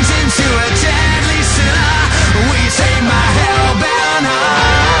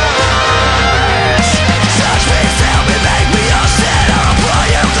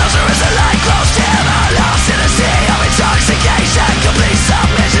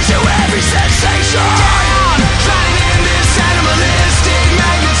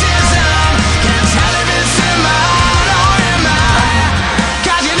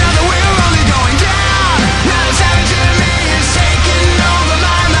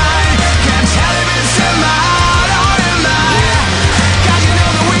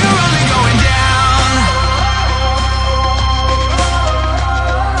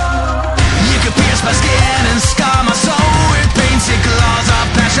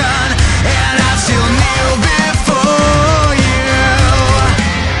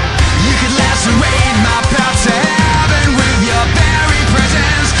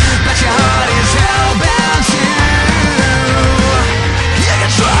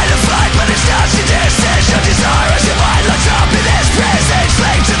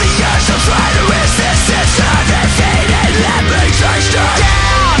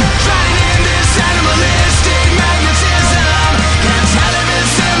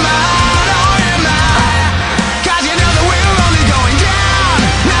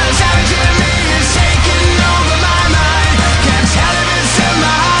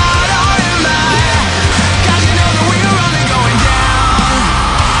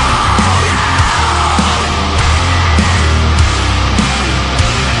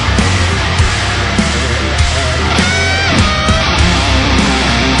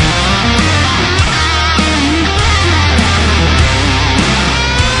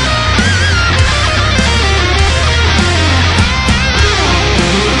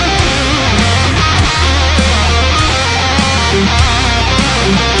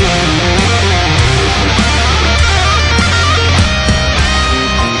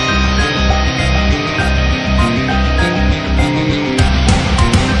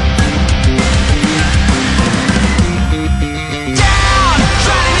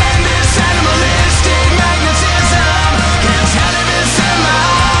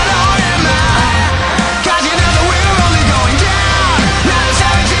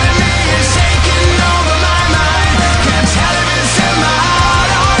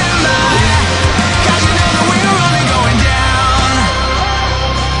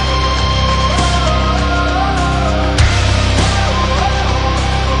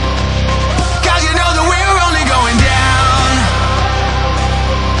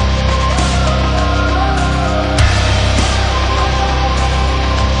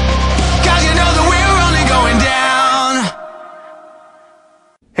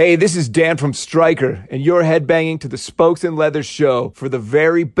Hey, this is Dan from Stryker, and you're headbanging to the Spokes and Leathers show for the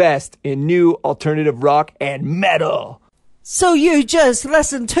very best in new alternative rock and metal. So you just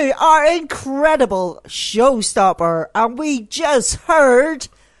listened to our incredible showstopper, and we just heard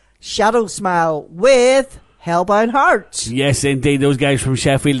Shadow Smile with Hellbound Hearts. Yes, indeed. Those guys from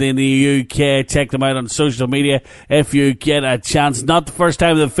Sheffield in the UK. Check them out on social media if you get a chance. Not the first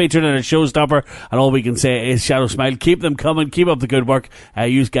time they've featured in a showstopper, and all we can say is Shadow Smile. Keep them coming. Keep up the good work.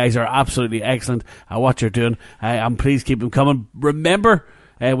 You guys are absolutely excellent at what you're doing, and please keep them coming. Remember,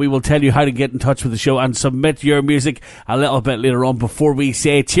 we will tell you how to get in touch with the show and submit your music a little bit later on before we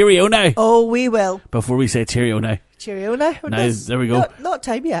say cheerio now. Oh, we will. Before we say cheerio now. Cheerio now. There we go. Not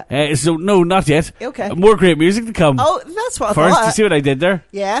time yet. So no, not yet. Okay. More great music to come. Oh, that's what I First, thought. you see what I did there?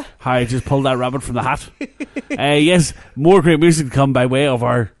 Yeah. How I just pulled that rabbit from the hat. Yes, more great music to come by way of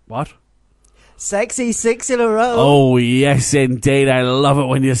our, what? Sexy 6 in a row. Oh, yes, indeed. I love it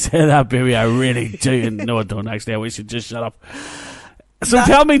when you say that, baby. I really do. No, I don't actually. I wish you'd just shut up. So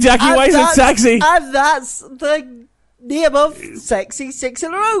tell me, Jackie, why is it sexy? And that's the name of Sexy 6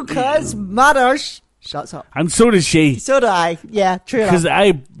 in a row, because Matters shuts up. And so does she. So do I. Yeah, true enough.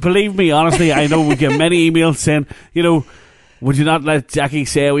 Because believe me, honestly, I know we get many emails saying, would you not let Jackie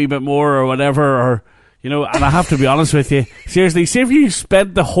say a wee bit more or whatever, or, and I have to be honest with you. Seriously, see if you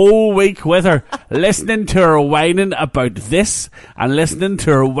spent the whole week with her listening to her whining about this and listening to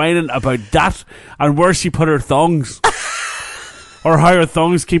her whining about that and where she put her thongs. Or how her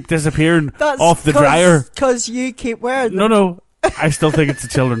thongs keep disappearing off the dryer. Because you keep wearing them. No. I still think it's the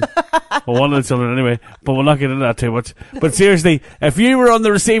children. Well, one of the children anyway. But we'll not get into that too much. But seriously, if you were on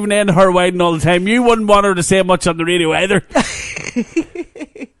the receiving end of her whining all the time, you wouldn't want her to say much on the radio either.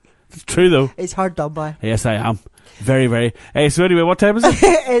 It's true though. It's hard done by. Yes, I am. Very, very. So anyway, what time is it?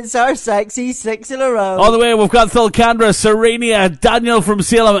 It's our Sexy 6 in a row. All the way, we've got Thulcandra, Serenia, Daniel from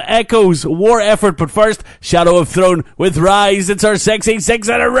Salem, Echoes, War Effort. But first, Shadow of Throne with Rise. It's our Sexy 6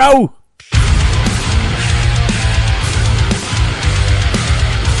 in a row.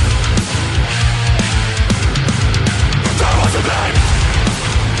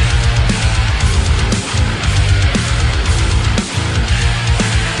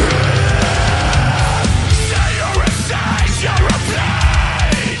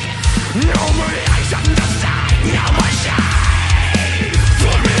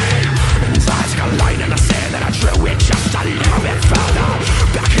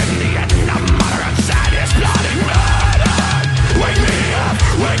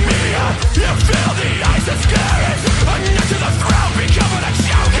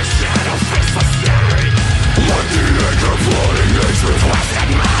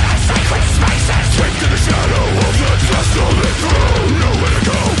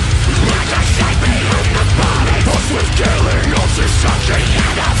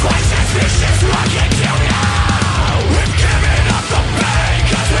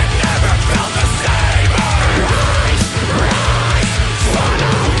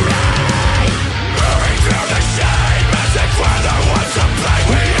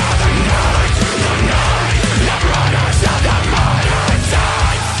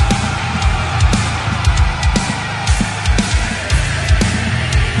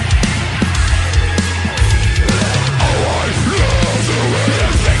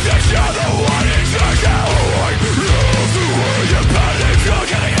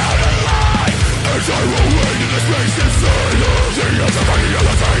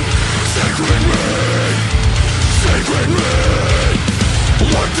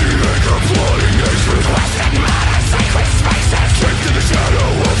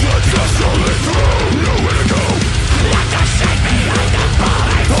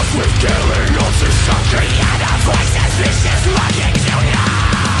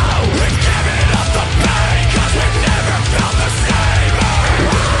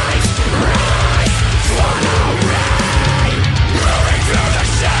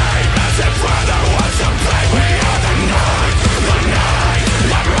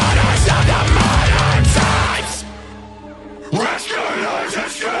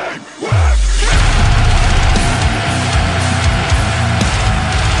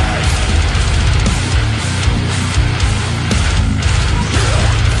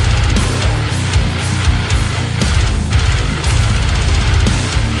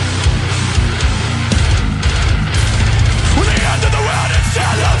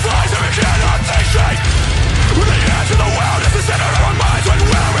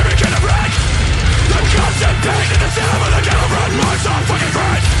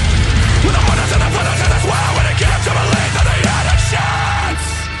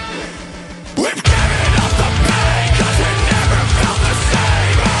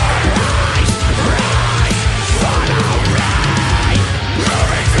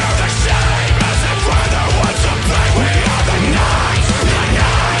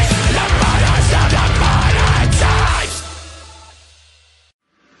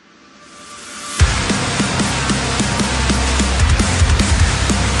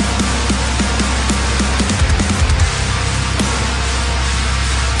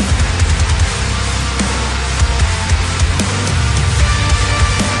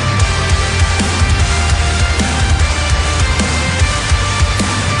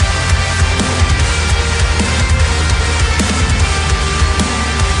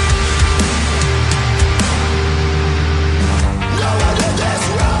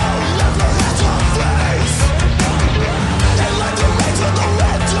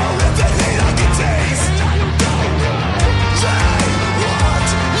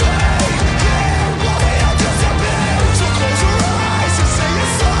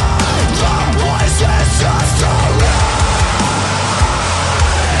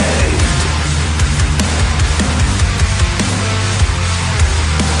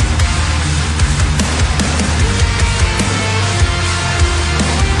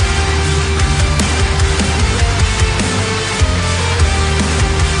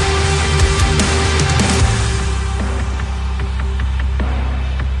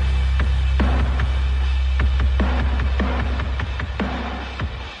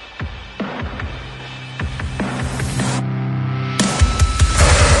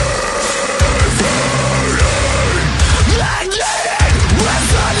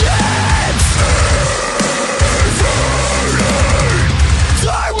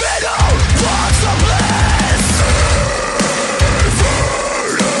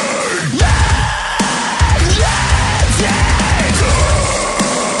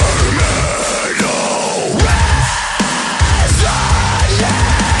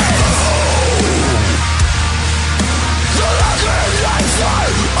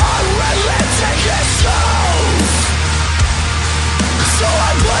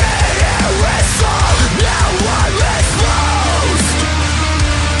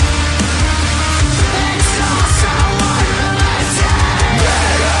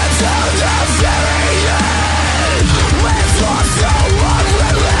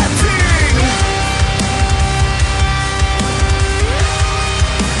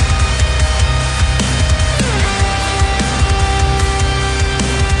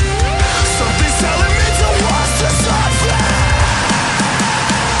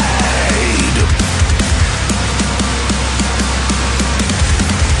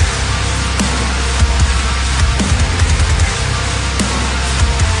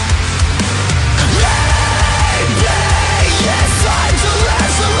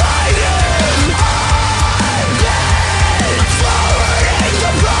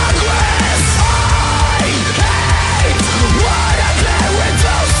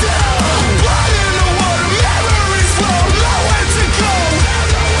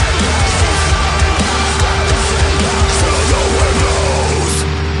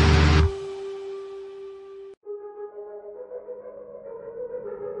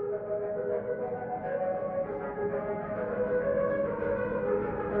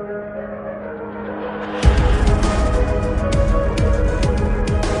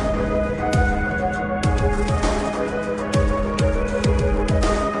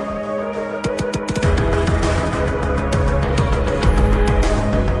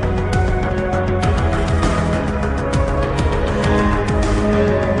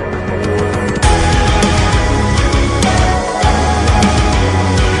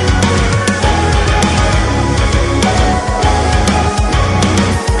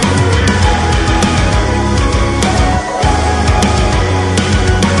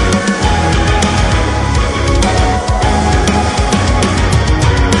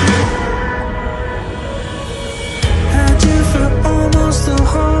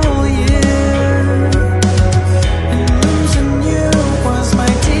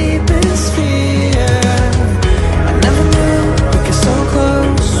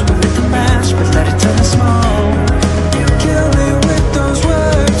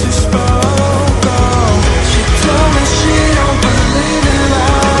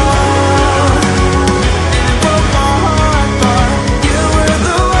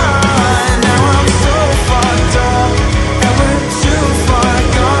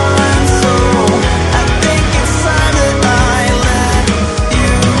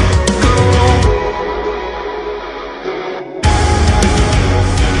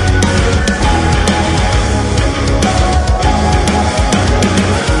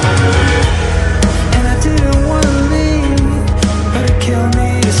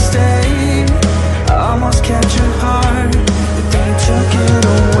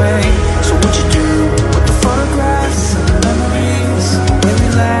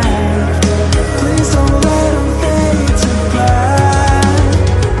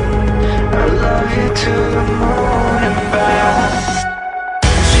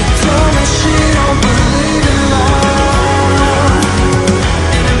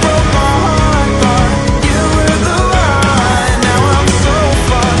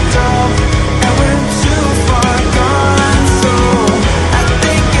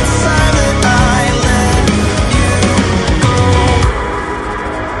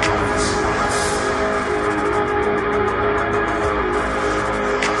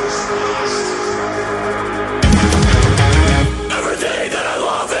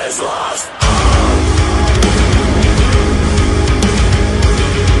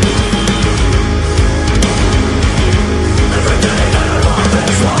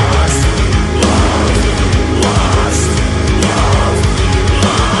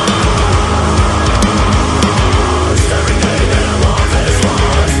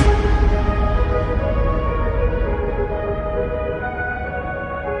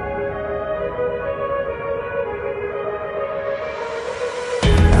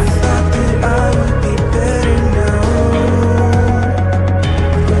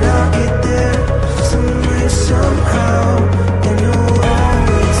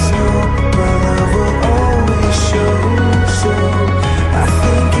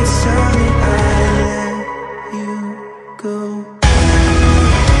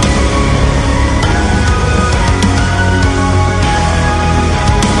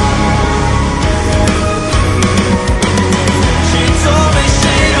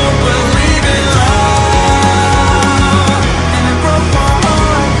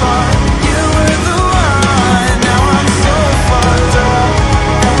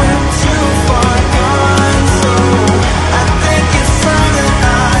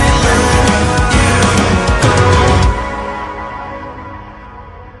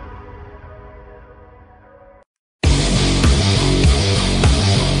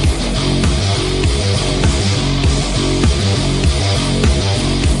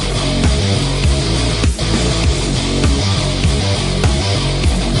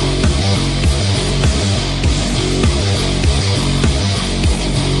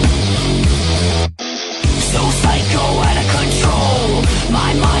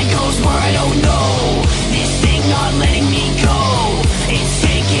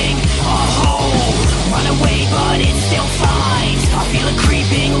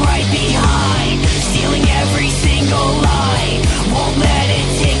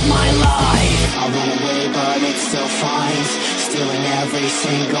 every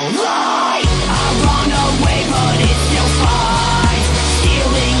single lie. I run away, but it still flies.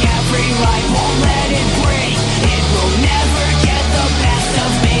 Stealing every life, won't let it break. It will never get the best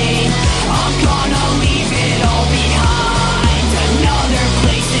of me. I'm gonna leave it all behind. Another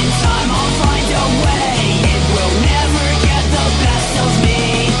place in time, I'll find a way. It will never get the best of me.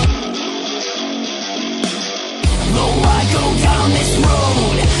 Though I go down this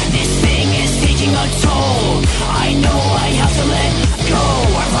road, this thing is taking a toll. I know I have to let go.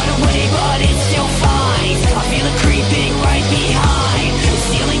 I run away, but it's still fine. I feel it creeping right behind,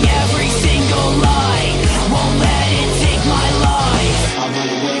 stealing every single lie. Won't let it take my life. I run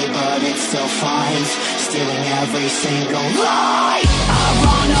away, but it still finds, stealing every single lie. I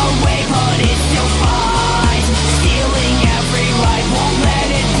run away, but it still finds, stealing every life. Won't let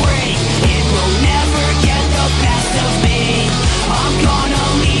it break. It will never get the best of me. I'm gonna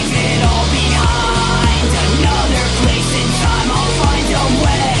leave it all behind. Another place in time, I'll find a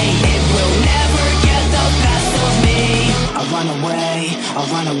way. It will never get the best of me. I run away, I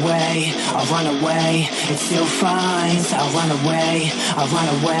run away, I run away. It still finds. I run away, I run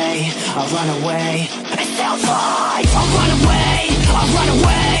away, I run away. It still finds. I run away, I run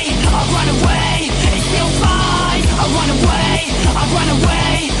away, I run away. It still finds. I run away, I run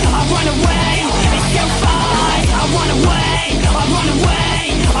away, I run away. It still finds. I run away, I run away,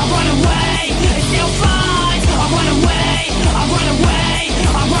 I run away. It still finds. I run away, I run away,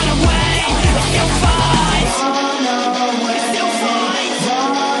 I run away. It still finds. Run away, it still finds.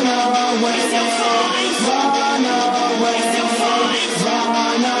 Run away, it still finds. Run away, it still finds.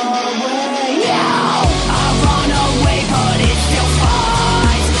 Run away. Now I run away, but it still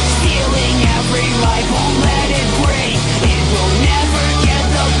finds, stealing every life. Won't let it break. It will never get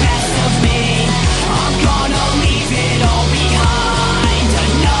the best of me. I'm gonna leave it all behind.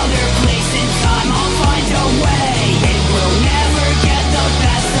 Another place in time, I'll find a way. It will never get the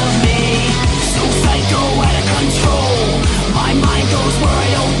best of me. So psycho, out of control. My mind goes where I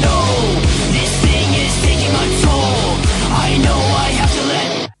don't know. This thing is taking a toll.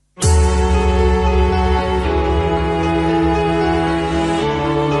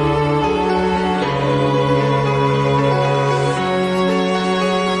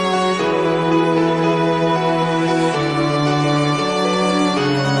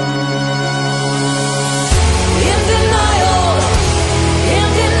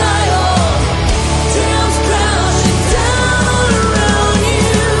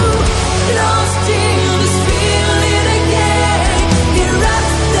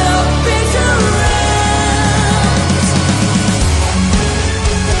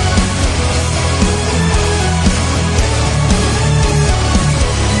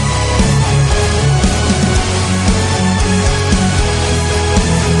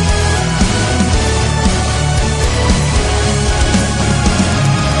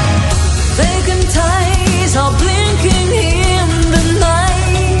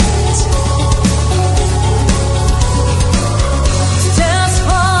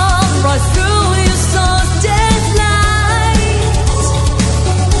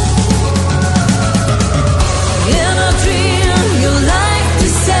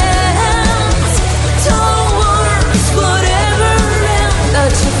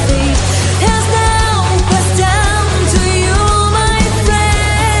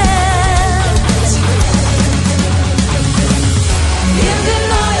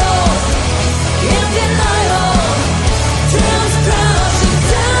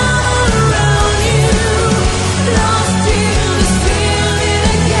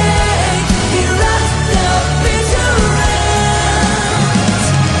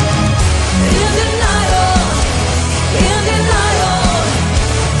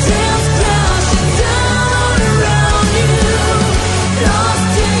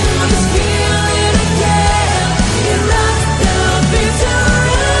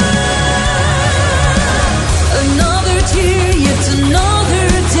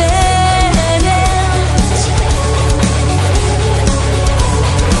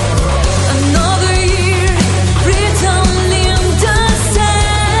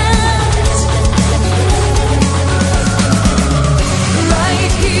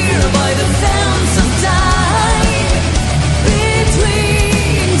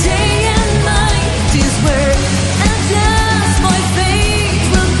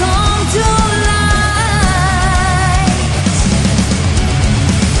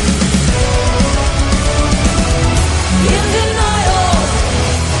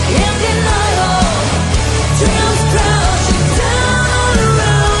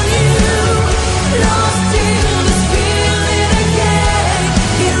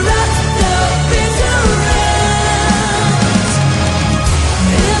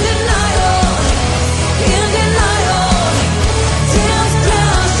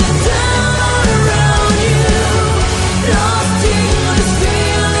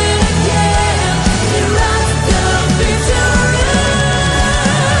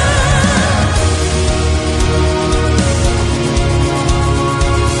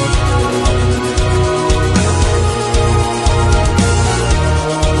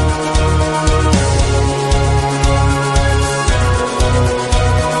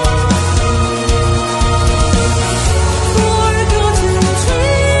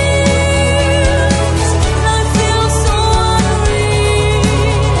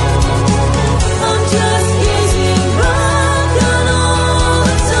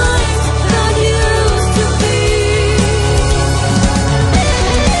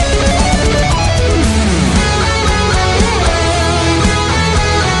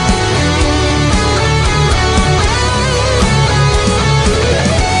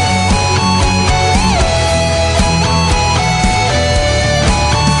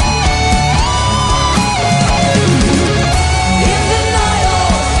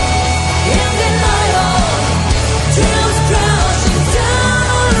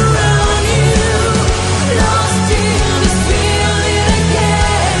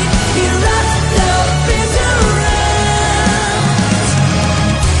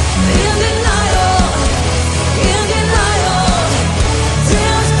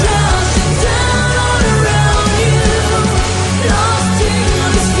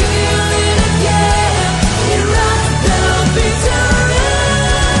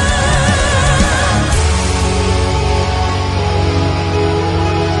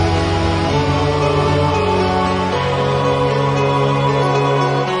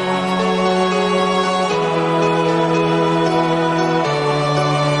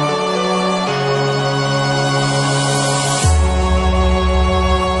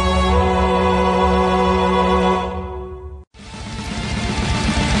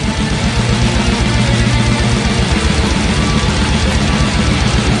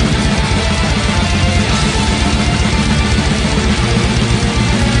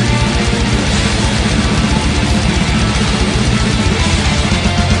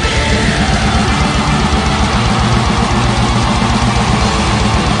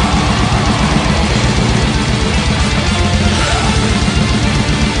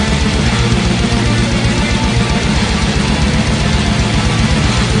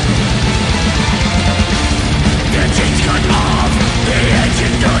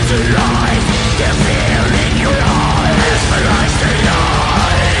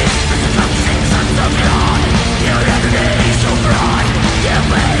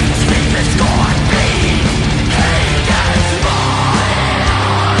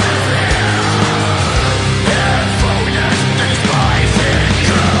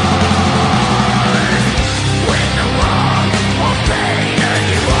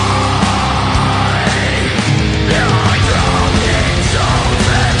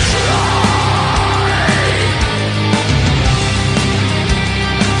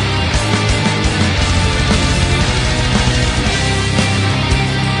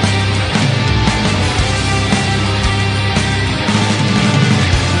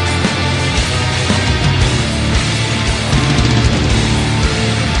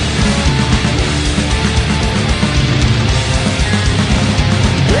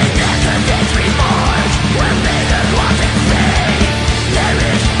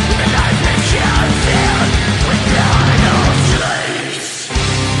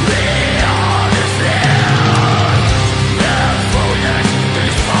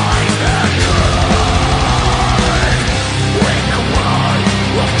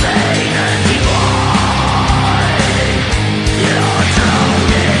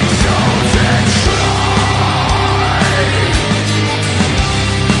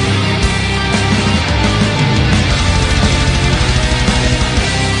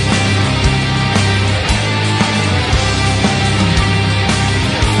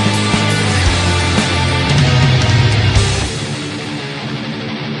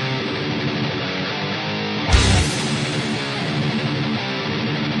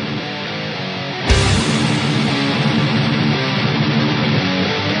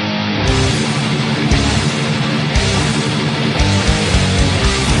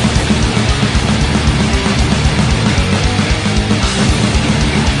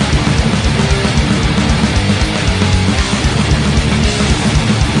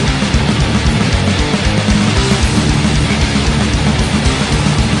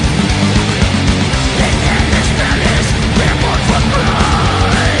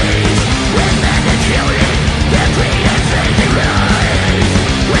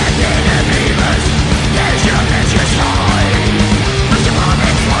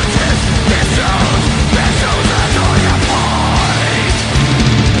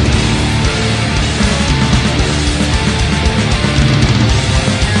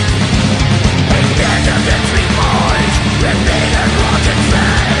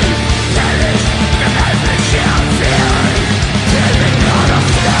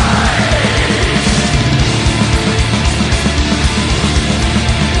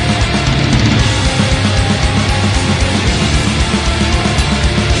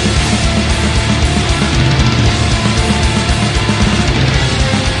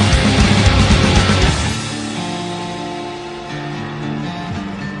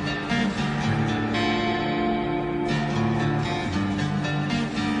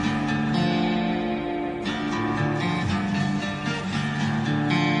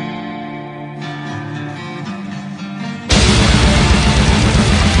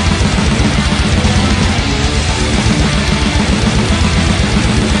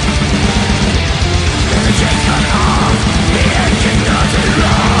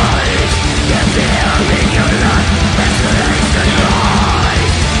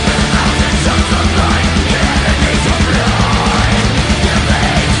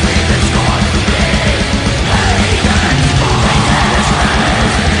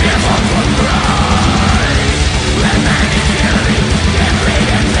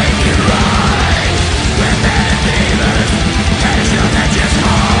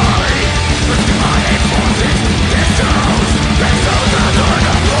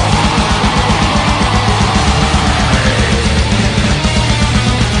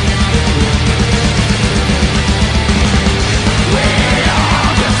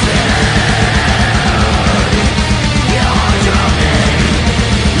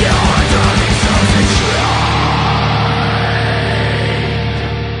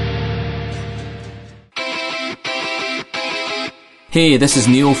 Hey, this is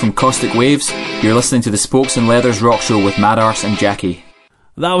Neil from Caustic Waves. You're listening to the Spokes and Leathers Rock Show with Mad Arse and Jackie.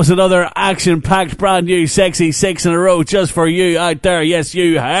 That was another action-packed brand new sexy 6 in a row just for you out there. Yes,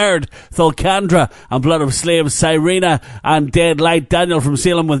 you heard Thulcandra and Blood of Slaves, Cyrena and Deadlight, Daniel from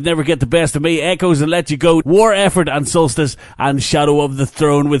Salem with Never Get the Best of Me, Echoes and Let You Go, War Effort and Solstice, and Shadow of the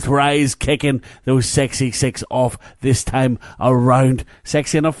Throne with Rise kicking those sexy 6 off this time around.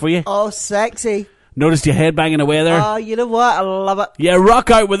 Sexy enough for you? Oh, sexy. Noticed you headbanging away there? Oh, you know what? I love it. Yeah,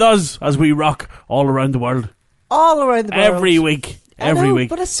 rock out with us as we rock all around the world. All around the world. Every week. Every week.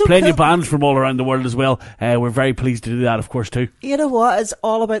 But it's so Plenty cool. of bands from all around the world as well. We're very pleased to do that, of course, too. You know what? It's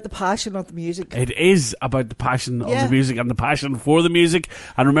all about the passion of the music. It is about the passion of the music and the passion for the music.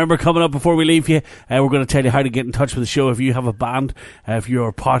 And remember, coming up before we leave you, we're going to tell you how to get in touch with the show. If you have a band, if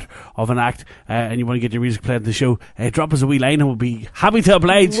you're part of an act, and you want to get your music played at the show, drop us a wee line and we'll be happy to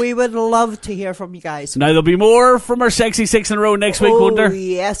oblige. We would love to hear from you guys. Now, there'll be more from our sexy 6 in a row next week, won't there?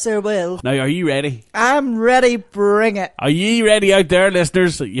 Yes, there will. Now, are you ready? I'm ready. Bring it. Are you ready out there,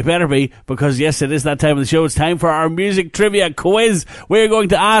 listeners? You better be, because yes, it is that time of the show. It's time for our music trivia quiz. We're going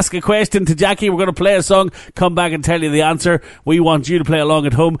to ask a question to Jackie. We're going to play a song, come back and tell you the answer. We want you to play along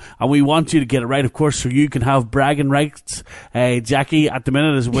at home, and we want you to get it right, of course, so you can have bragging rights. Jackie, at the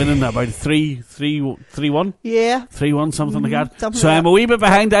minute, is winning about 3-1. Yeah. 3-1, something like that. Something So like I'm a wee bit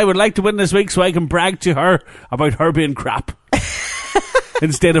behind. I would like to win this week so I can brag to her about her being crap.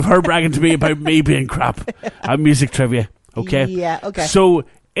 Instead of her bragging to me about me being crap. I'm music trivia. Okay? Yeah, okay. So,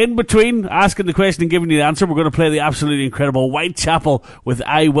 in between asking the question and giving you the answer, we're going to play the absolutely incredible Whitechapel with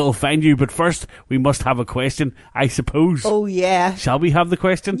I Will Find You. But first, we must have a question, I suppose. Oh, yeah. Shall we have the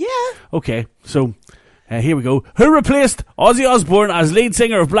question? Yeah. Okay, so here we go. Who replaced Ozzy Osbourne as lead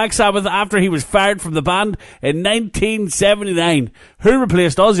singer of Black Sabbath after he was fired from the band in 1979? Who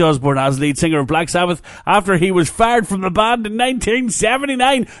replaced Ozzy Osbourne as lead singer of Black Sabbath after he was fired from the band in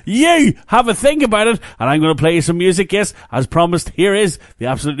 1979? You have a think about it, and I'm going to play you some music. Yes, as promised, here is the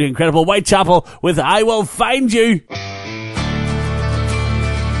absolutely incredible Whitechapel with I Will Find You.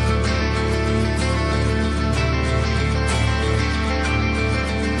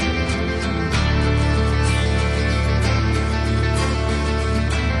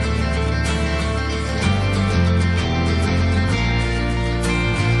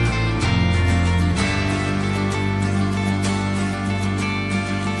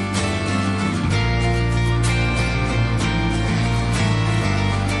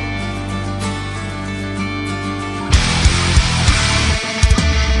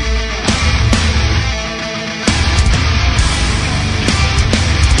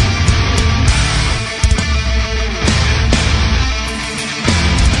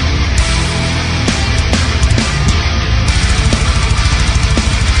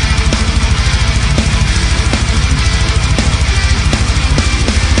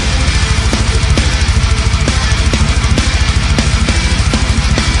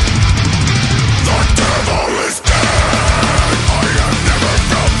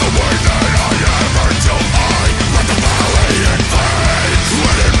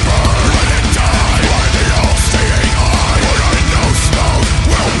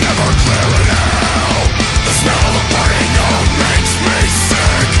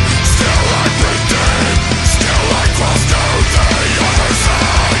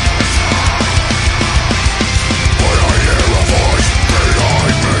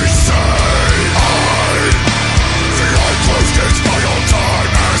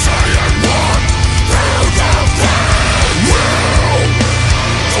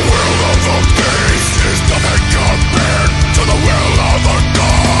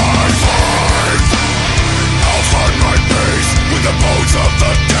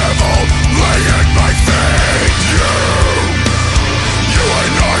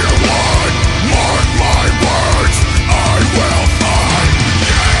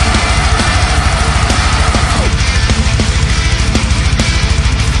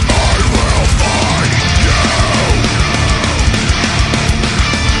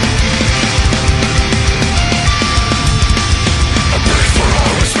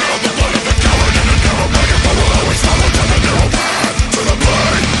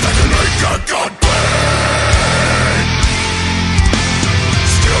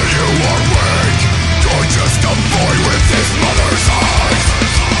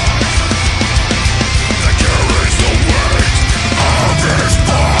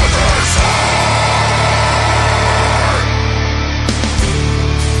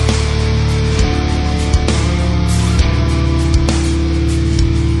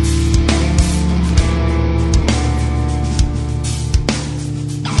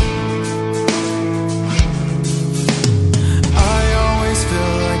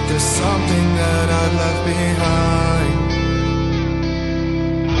 left behind.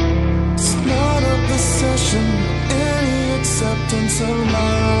 It's not a possession, any acceptance of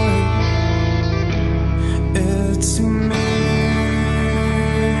mine. It's me.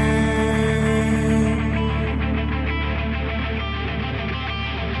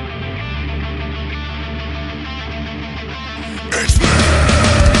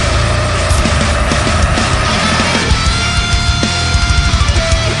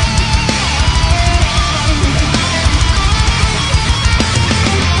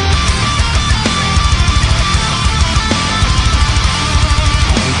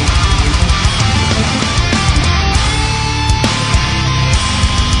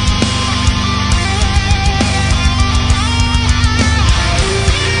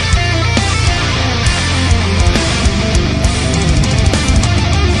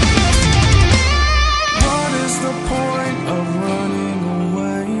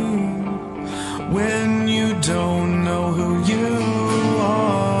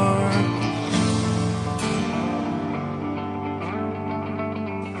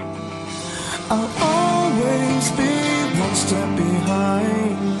 I'll always be one step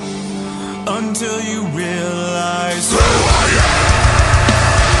behind until you realize who I am.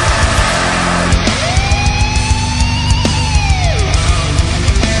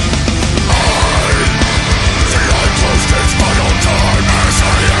 It's my own time as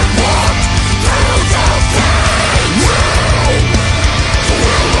I have walked through the pain. The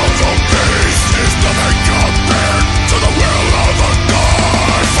will of the beast is nothing compared to the will of a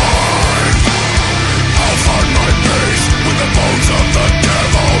god. I'll find my peace with the bones of the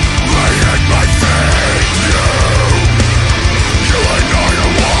devil lay at my feet. You and I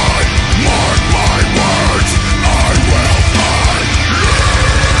are one. Mark my words, I will find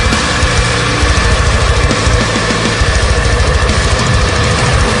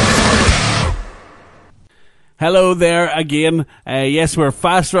Hello there again. Yes, we're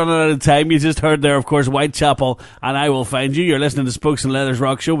fast running out of time. You just heard there, of course, Whitechapel, and I Will Find You. You're listening to Spokes and Leathers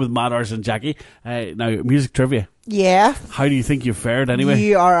Rock Show with Matt Arse and Jackie. Now, music trivia. Yeah. How do you think you fared anyway?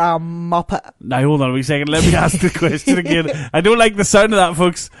 You are a muppet. Now, hold on a wee second. Let me ask the question again. I don't like the sound of that,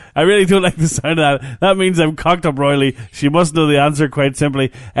 folks. I really don't like the sound of that. That means I'm cocked up royally. She must know the answer quite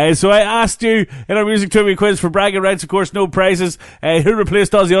simply. So I asked you in our music trivia quiz for bragging rights, of course, no prizes. Who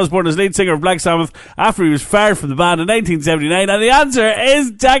replaced Ozzy Osbourne as lead singer of Black Sabbath after he was fired from the band in 1979? And the answer is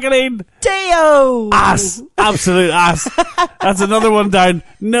Jacqueline Dio. Ass. Absolute ass. That's another one down.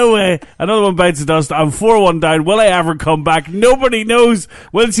 No way. Another one bites the dust. I'm 4-1 down. Will I ever come back? Nobody knows.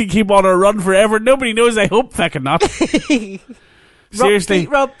 Will she keep on her run forever? Nobody knows. I hope feckin' not. Seriously.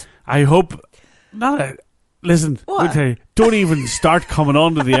 Rubbed. I hope not. Listen, What? I'll tell you, don't even start coming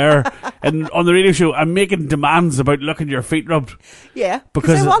onto the air and on the radio show. I'm making demands about looking your feet rubbed. Yeah.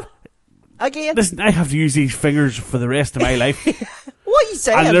 Because Say what? Again. Listen, I have to use these fingers for the rest of my life. What are you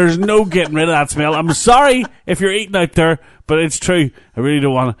saying? And there's no getting rid of that smell. I'm sorry if you're eating out there, but it's true. I really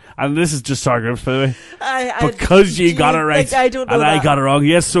don't want to. And this is just sour grapes, by the way. Because you got it right. I don't know and that. I got it wrong.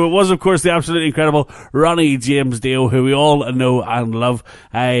 Yes, so it was, of course, the absolutely incredible Ronnie James Dio, who we all know and love.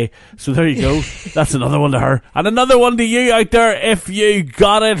 So there you go. That's another one to her. And another one to you out there. If you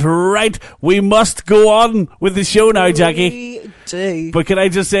got it right, we must go on with the show now, Jackie. We do. But can I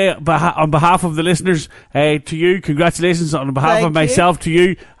just say, on behalf of the listeners, to you, congratulations. On behalf Thank of myself, to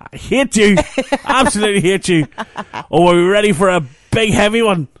you, I hate you. Absolutely hate you. Oh, are we ready for a big heavy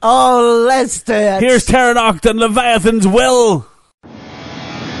one? Oh, let's do it. Here's Terranoct and Leviathan's Will.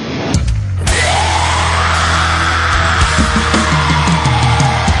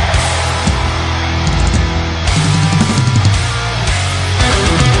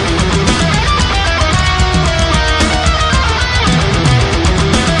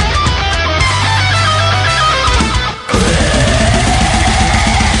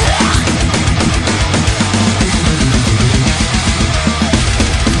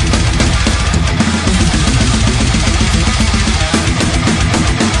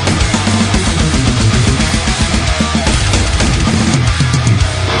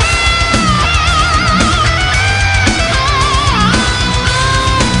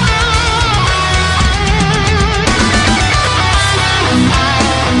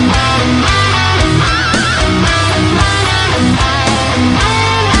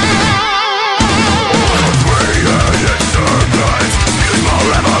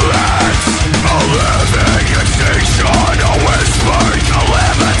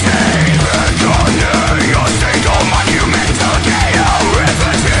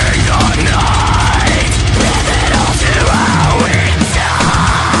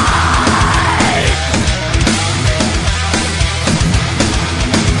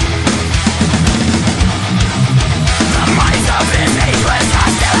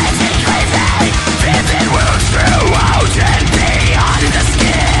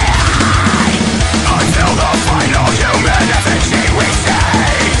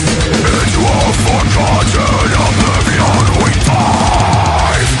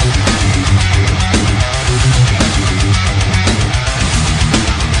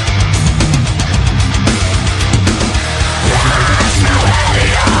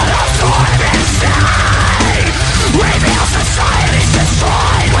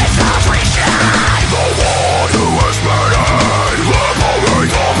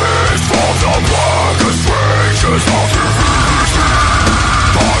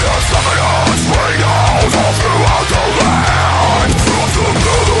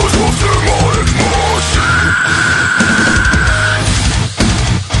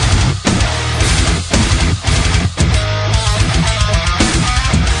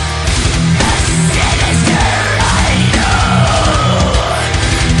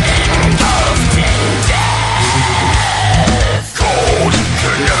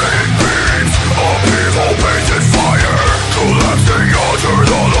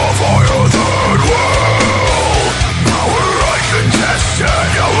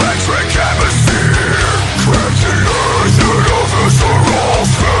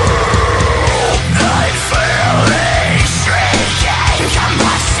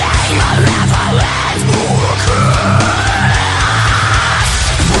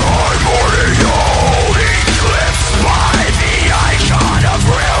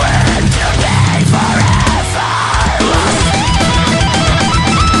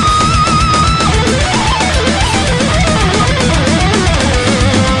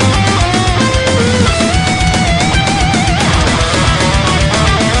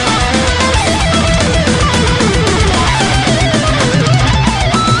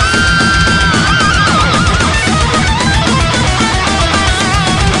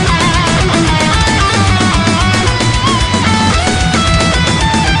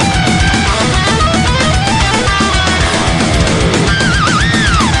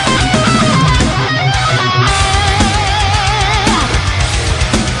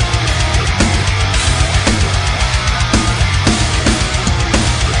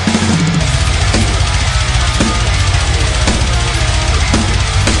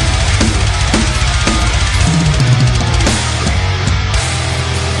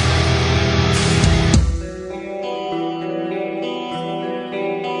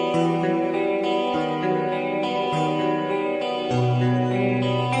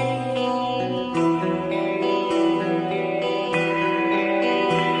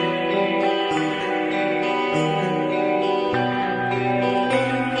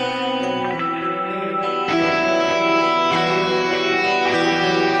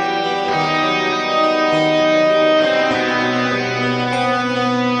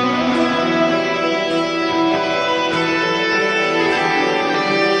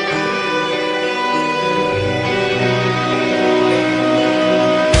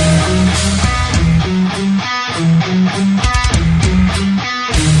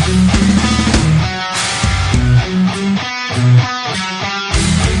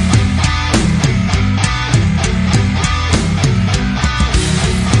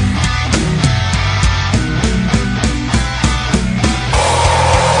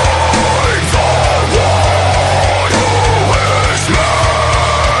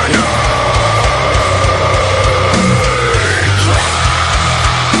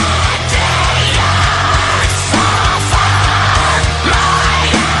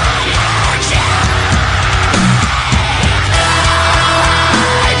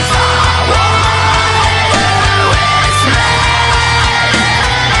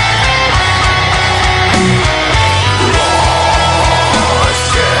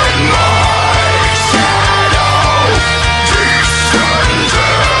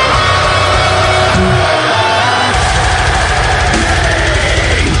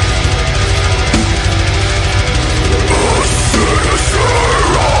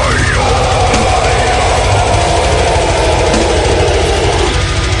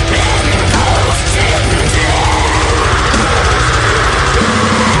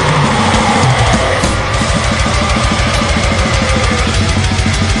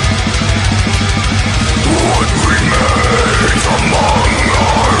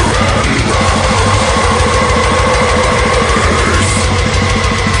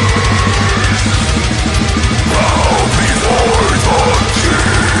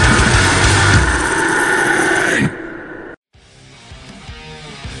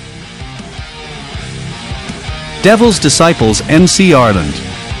 Devil's Disciples NC Ireland,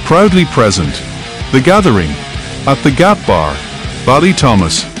 proudly present. The Gathering, at the Gap Bar,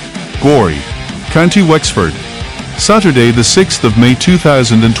 Ballythomas, Gorey, County Wexford. Saturday the 6th of May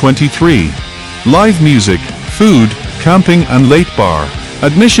 2023. Live music, food, camping and late bar.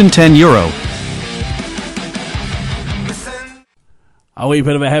 Admission €10. A wee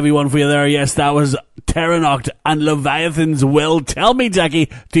bit of a heavy one for you there. Yes, that was Terranoct and Leviathan's Will. Tell me, Jackie,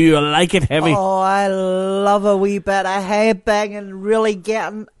 do you like it heavy? Oh, I love a wee bit of head banging, really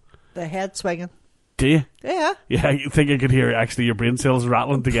getting the head swinging. Do you? Yeah. Yeah, you think I could hear actually your brain cells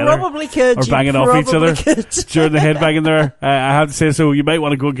rattling together? Probably could. Or banging off each other during the head banging there. I have to say so. You might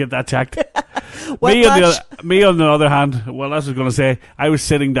want to go and get that checked. Me on the other hand, well, that's what I was going to say. I was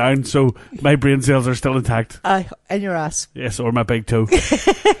sitting down, so my brain cells are still intact. In your ass. Yes, or my big toe.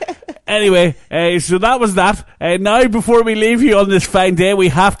 Anyway, so that was that. Now, before we leave you on this fine day, we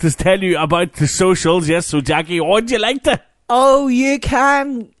have to tell you about the socials. Yes, so Jackie, would you like to? Oh, you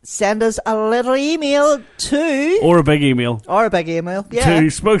can send us a little email to... Or a big email. Yeah. To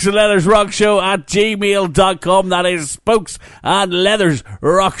spokesandleathersrockshow@gmail.com. That is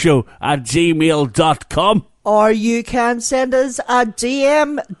spokesandleathersrockshow@gmail.com. Or you can send us a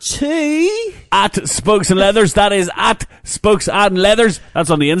DM to... @spokesandleathers. That is @spokesandleathers. That's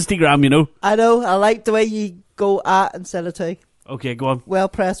on the Instagram, you know. I know. I like the way you go at instead of to. Okay, go on. Well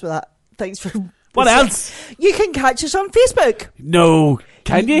pressed with that. Thanks for What else? You can catch us on Facebook. No.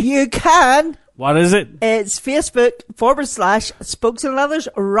 Can you? You can. What is it? It's Facebook.com/Spokes and Leathers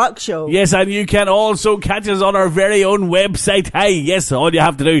Rock Show. Yes, and you can also catch us on our very own website. Hey, yes, all you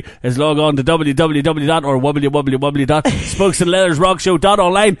have to do is log on to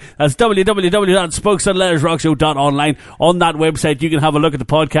www.spokesandleathersrockshow.online. That's www.spokesandleathersrockshow.online. On that website, you can have a look at the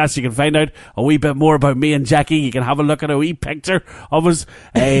podcast. You can find out a wee bit more about me and Jackie. You can have a look at a wee picture of us.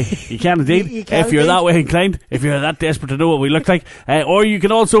 You can indeed, You can if you're indeed. that way inclined, if you're that desperate to know what we look like. Or you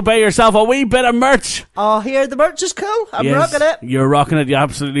can also buy yourself a wee bit of merch. Oh, here, the merch is cool. I'm Yes, rocking it. You're rocking it. You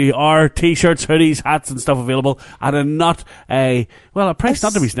absolutely are. T-shirts, hoodies, hats and stuff available at a price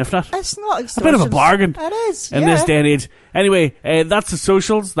not to be sniffed at. It's not A bit of a extortion. bargain It is, in this day and age. Anyway, that's the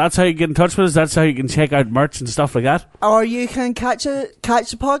socials. That's how you get in touch with us. That's how you can check out merch and stuff like that. Or you can catch the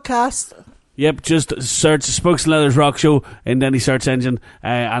podcast. Yep, just search Spokes and Leathers Rock Show in any search engine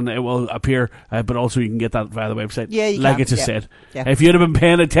and it will appear. But also you can get that via the website. Yeah, you like can. I just Yeah. said. Yeah. If you'd have been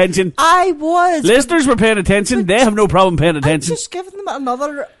paying attention, I was. listeners were paying attention. They have no problem paying I'm attention. just giving them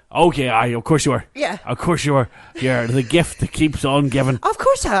another. Okay, of course you are. Yeah. Of course you are. You're the gift that keeps on giving. Of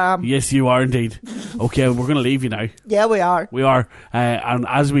course I am. Yes, you are indeed. Okay, we're going to leave you now. Yeah, we are. We are. And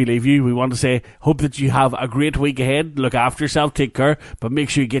as we leave you, we want to say, hope that you have a great week ahead. Look after yourself, take care, but make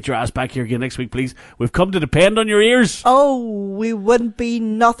sure you get your ass back here again next week, please. We've come to depend on your ears. Oh, we wouldn't be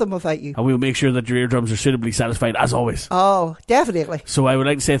nothing without you. And we'll make sure that your eardrums are suitably satisfied, as always. Oh, definitely. So I would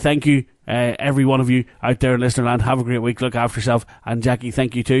like to say thank you, every one of you out there in Listenerland. Have a great week. Look after yourself. And Jackie,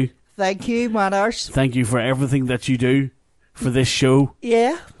 thank you too. Thank you, Manners. Thank you for everything that you do for this show.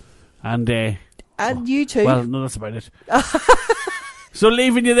 Yeah, And and you too. well, no, that's about it. So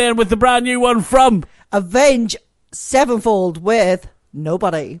leaving you then with the brand new one from Avenged Sevenfold with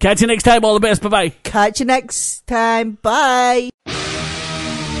Nobody. Catch you next time. All the best. Bye bye. Catch you next time. Bye.